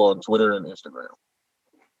Wade 2 on Twitter and Instagram.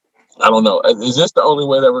 I don't know. Is this the only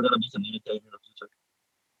way that we're going to be communicating in the future?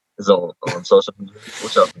 Is on social media?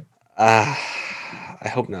 What's up? I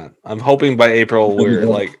hope not. I'm hoping by April we're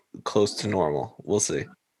like close to normal. We'll see.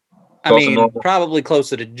 Probably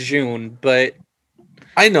closer to June, but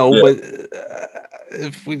I know. But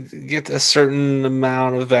if we get a certain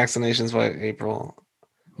amount of vaccinations by April,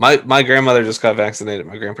 my grandmother just got vaccinated.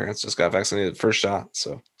 My grandparents just got vaccinated, first shot.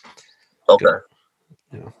 So okay.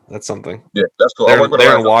 That's something. Yeah, that's cool.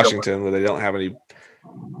 They're in Washington where they don't have any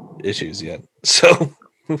issues yet. So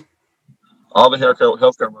all the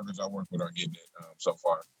healthcare workers I work with are getting it so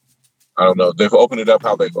far. I don't know. They've opened it up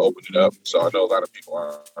how they've opened it up. So I know a lot of people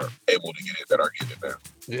are able to get it that are getting it now.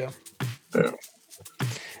 Yeah.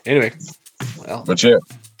 Anyway, well. But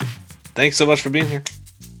thanks so much for being here.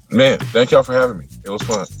 Man, thank y'all for having me. It was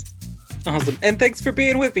fun. Awesome. And thanks for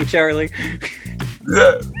being with me, Charlie.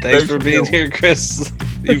 Yeah. Thanks for being here, Chris.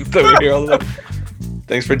 Even though we're here all the time.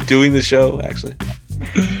 Thanks for doing the show, actually.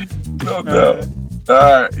 No doubt.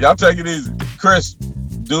 All right. Y'all take it easy. Chris,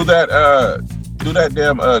 do that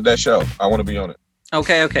damn that show. I want to be on it.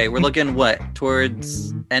 Okay. We're looking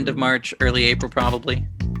towards end of March, early April, probably.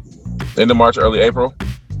 End of March, early April?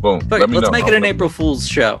 Boom. Let's make it an April Fool's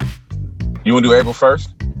show. You want to do April 1st?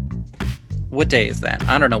 What day is that?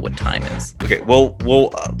 I don't know what time is. Okay, we'll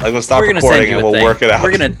stop recording and we'll work it out.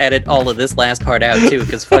 We're gonna edit all of this last part out too,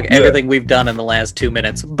 because fuck everything we've done in the last 2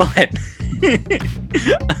 minutes. But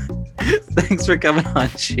thanks for coming on,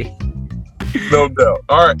 Chi. No doubt.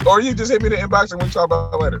 All right, or you just hit me in the inbox and we talk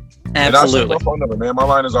about it later. Absolutely. And I'll send you my phone number, man. My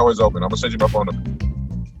line is always open. I'm gonna send you my phone number.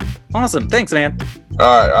 Awesome. Thanks, man.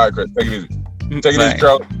 All right, Chris. Take it easy. Take it easy,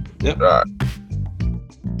 Charlie. Yep. All right.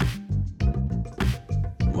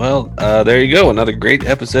 Well, there you go. Another great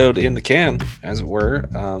episode in the can, as it were.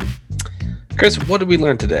 Chris, what did we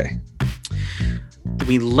learn today?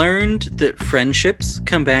 We learned that friendships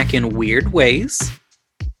come back in weird ways.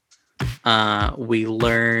 We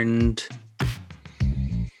learned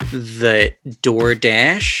that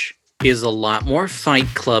DoorDash is a lot more Fight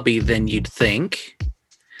Clubby than you'd think.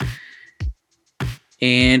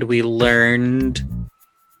 And we learned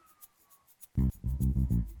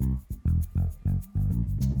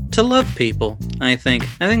to love people. I think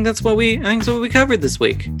that's what we covered this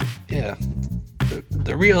week. Yeah.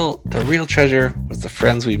 The real treasure was the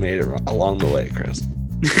friends we made along the way, Chris.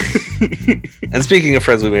 And speaking of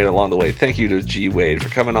friends we made along the way, thank you to G Wade for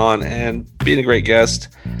coming on and being a great guest.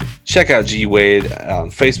 Check out G Wade on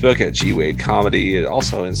Facebook at G Wade Comedy.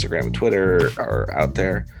 Also Instagram and Twitter are out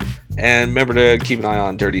there. And remember to keep an eye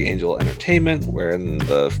on Dirty Angel Entertainment, wherein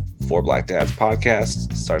the 4 Black Dads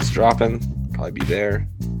podcast starts dropping. Probably be there.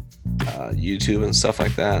 YouTube and stuff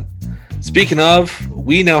like that. Speaking of,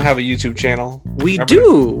 we now have a YouTube channel. We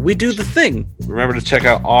do the thing. Remember to check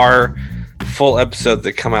out our full episodes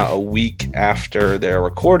that come out a week after they're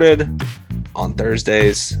recorded on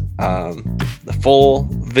Thursdays. The full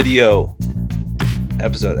video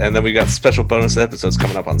episode. And then we got special bonus episodes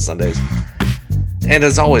coming up on Sundays. And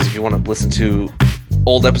as always, if you want to listen to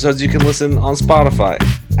old episodes, you can listen on Spotify,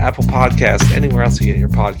 Apple Podcasts, anywhere else you get your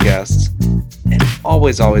podcasts. And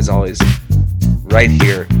always, right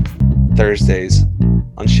here, Thursdays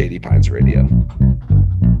on Shady Pines Radio.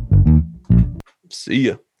 See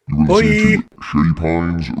ya. Bye. Shady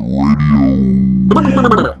Pines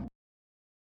Radio.